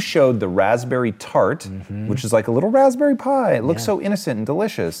when you showed the raspberry tart, which is like a little raspberry pie, it looks so innocent and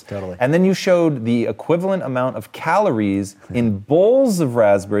delicious. Totally. And then you showed the equivalent amount of calories in bowls of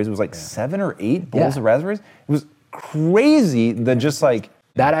raspberries. It was like 7 or 8 bowls of raspberries. It was crazy.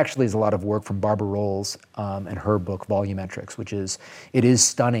 That actually is a lot of work from Barbara Rolls and her book Volumetrics, which is, it is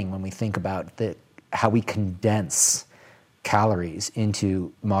stunning when we think about how we condense calories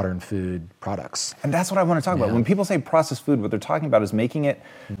into modern food products. And that's what I want to talk about. When people say processed food, what they're talking about is making it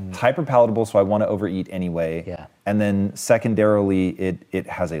hyper palatable, so I want to overeat anyway. Yeah. And then secondarily, it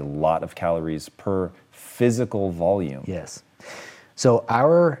has a lot of calories per physical volume. Yes. So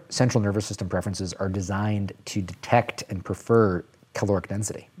our central nervous system preferences are designed to detect and prefer caloric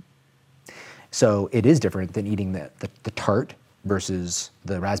density. So it is different than eating the tart versus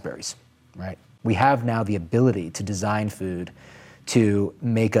the raspberries, right? We have now the ability to design food to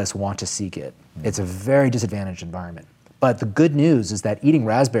make us want to seek it. It's a very disadvantaged environment. But the good news is that eating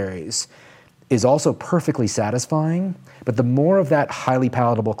raspberries is also perfectly satisfying, but the more of that highly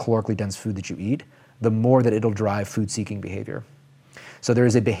palatable, calorically dense food that you eat, the more that it'll drive food-seeking behavior. So there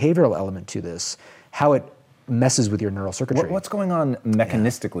is a behavioral element to this, how it messes with your neural circuitry. What's going on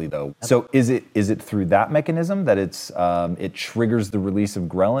mechanistically though? So is it through that mechanism that it triggers the release of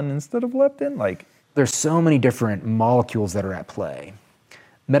ghrelin instead of leptin? Like, there's so many different molecules that are at play.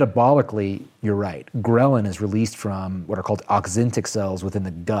 Metabolically, you're right. Ghrelin is released from what are called oxyntic cells within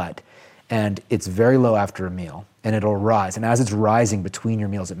the gut, and it's very low after a meal, and it'll rise. And as it's rising between your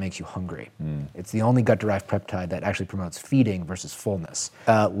meals, it makes you hungry. It's the only gut-derived peptide that actually promotes feeding versus fullness.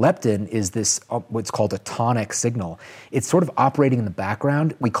 Leptin is this, what's called a tonic signal. It's sort of operating in the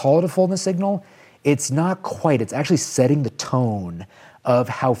background. We call it a fullness signal. It's not quite. It's actually setting the tone of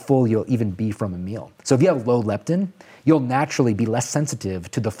how full you'll even be from a meal. So if you have low leptin, you'll naturally be less sensitive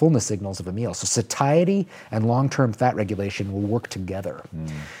to the fullness signals of a meal. So satiety and long-term fat regulation will work together.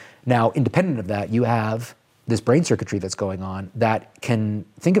 Now, independent of that, you have this brain circuitry that's going on that can,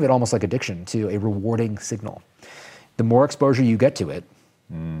 think of it almost like addiction to a rewarding signal. The more exposure you get to it,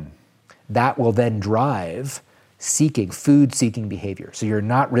 that will then drive food-seeking behavior. So you're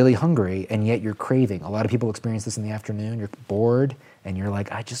not really hungry, and yet you're craving. A lot of people experience this in the afternoon. You're bored, and you're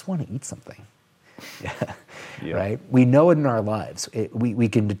like, I just want to eat something. Right? We know it in our lives. We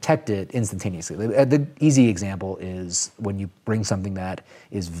can detect it instantaneously. The easy example is when you bring something that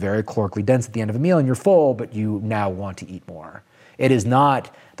is very calorically dense at the end of a meal and you're full, but you now want to eat more. It is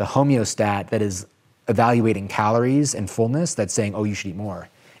not the homeostat that is evaluating calories and fullness that's saying, oh, you should eat more.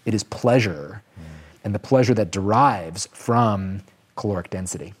 It is pleasure, and the pleasure that derives from caloric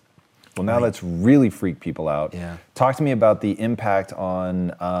density. Well, now let's really freak people out. Yeah. Talk to me about the impact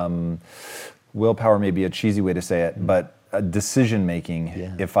on willpower, may be a cheesy way to say it, but decision making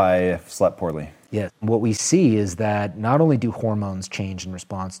if I slept poorly. Yeah. What we see is that not only do hormones change in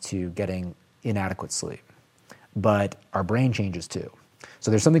response to getting inadequate sleep, but our brain changes too.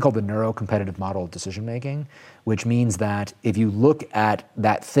 So there's something called the neurocompetitive model of decision making, which means that if you look at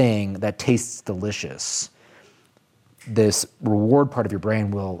that thing that tastes delicious, this reward part of your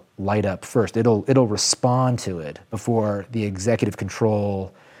brain will light up first. It'll respond to it before the executive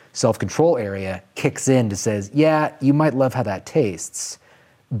control, self-control area kicks in to says, yeah, you might love how that tastes,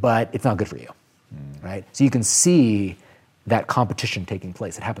 but it's not good for you, right? So you can see that competition taking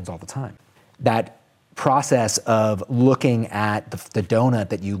place. It happens all the time. That process of looking at the donut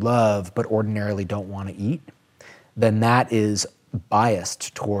that you love but ordinarily don't want to eat, then that is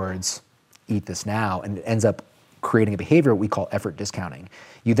biased towards eat this now, and it ends up creating a behavior we call effort discounting.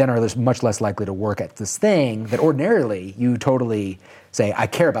 You then are much less likely to work at this thing that ordinarily you totally say, I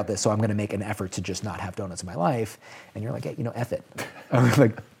care about this, so I'm going to make an effort to just not have donuts in my life. And you're like, hey, F it.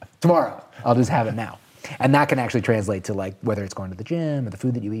 Like, tomorrow, I'll just have it now. And that can actually translate to like whether it's going to the gym or the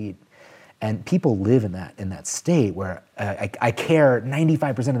food that you eat. And people live in that state where I care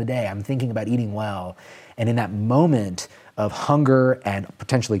 95% of the day. I'm thinking about eating well. And in that moment of hunger and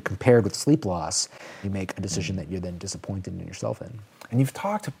potentially compared with sleep loss, you make a decision that you're then disappointed in yourself in. And you've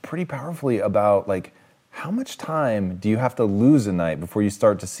talked pretty powerfully about like, how much time do you have to lose a night before you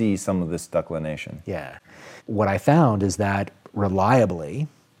start to see some of this declination? Yeah. What I found is that reliably,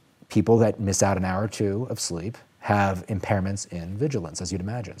 people that miss out an hour or two of sleep have impairments in vigilance, as you'd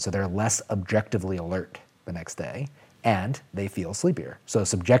imagine. So they're less objectively alert the next day, and they feel sleepier. So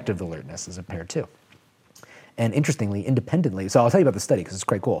subjective alertness is impaired too. And interestingly, independently, so I'll tell you about the study because it's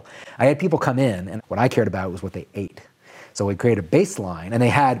quite cool. I had people come in, and what I cared about was what they ate. So we created a baseline, and they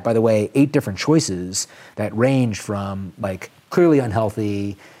had, by the way, 8 different choices that range from like clearly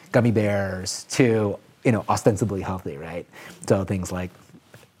unhealthy gummy bears to, ostensibly healthy, right? So things like,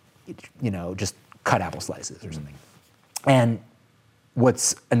 just cut apple slices or something. And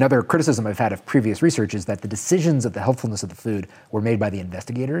what's another criticism I've had of previous research is that the decisions of the healthfulness of the food were made by the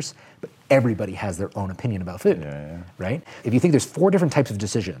investigators, but everybody has their own opinion about food, right? If you think there's 4 different types of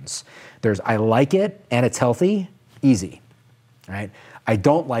decisions, there's I like it and it's healthy, easy, right? I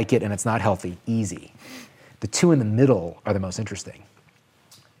don't like it and it's not healthy, easy. The 2 in the middle are the most interesting.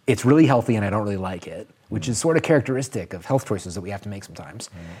 It's really healthy and I don't really like it, which is sort of characteristic of health choices that we have to make sometimes.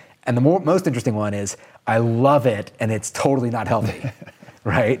 And the most interesting one is, I love it and it's totally not healthy,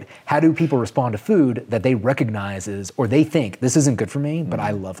 right? How do people respond to food that they recognize or they think, this isn't good for me, but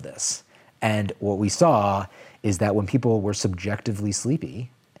I love this? And what we saw is that when people were subjectively sleepy,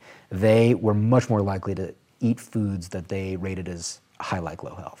 they were much more likely to eat foods that they rated as high, like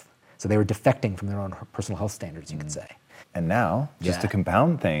low health. So they were defecting from their own personal health standards, you could say. And now, just to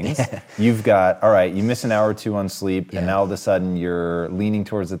compound things, you've got, all right, you miss an hour or 2 on sleep, and now all of a sudden you're leaning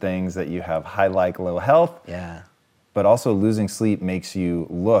towards the things that you have high, like, low health. But also losing sleep makes you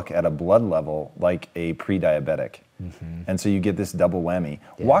look at a blood level like a pre-diabetic. And so you get this double whammy.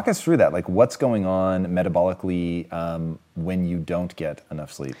 Walk us through that. Like, what's going on metabolically when you don't get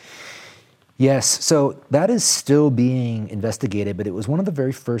enough sleep? Yes, so that is still being investigated, but it was one of the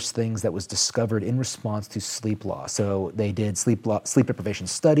very first things that was discovered in response to sleep loss. So they did sleep deprivation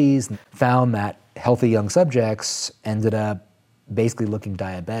studies and found that healthy young subjects ended up basically looking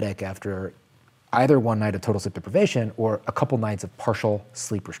diabetic after either one night of total sleep deprivation or a couple nights of partial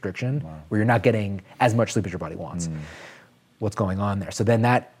sleep restriction, where you're not getting as much sleep as your body wants. What's going on there? So then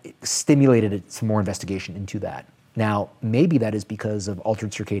that stimulated some more investigation into that. Now, maybe that is because of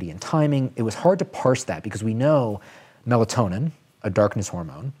altered circadian timing. It was hard to parse that because we know melatonin, a darkness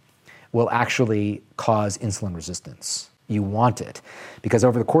hormone, will actually cause insulin resistance. You want it because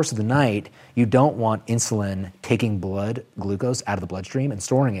over the course of the night, you don't want insulin taking blood glucose out of the bloodstream and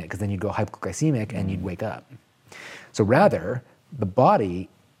storing it because then you'd go hypoglycemic and you'd wake up. So rather, the body,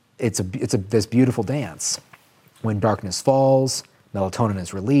 it's this beautiful dance. When darkness falls, melatonin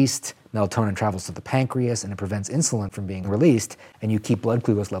is released, melatonin travels to the pancreas and it prevents insulin from being released, and you keep blood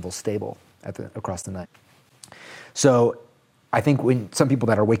glucose levels stable across the night. So I think when some people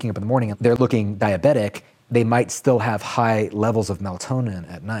that are waking up in the morning, they're looking diabetic, they might still have high levels of melatonin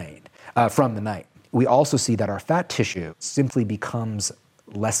at night, from the night. We also see that our fat tissue simply becomes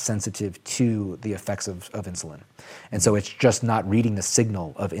less sensitive to the effects of insulin. And so it's just not reading the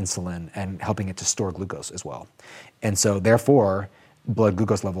signal of insulin and helping it to store glucose as well. And so therefore, blood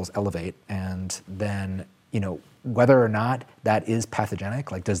glucose levels elevate, and then, whether or not that is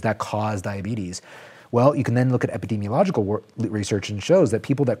pathogenic, like does that cause diabetes? Well, you can then look at epidemiological research and shows that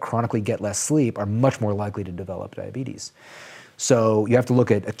people that chronically get less sleep are much more likely to develop diabetes. So you have to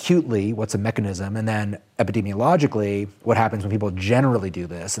look at acutely what's a mechanism, and then epidemiologically what happens when people generally do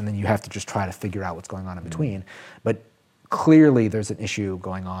this, and then you have to just try to figure out what's going on in between. But clearly there's an issue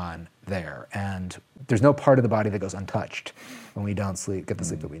going on there, and there's no part of the body that goes untouched when we don't get the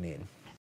sleep that we need.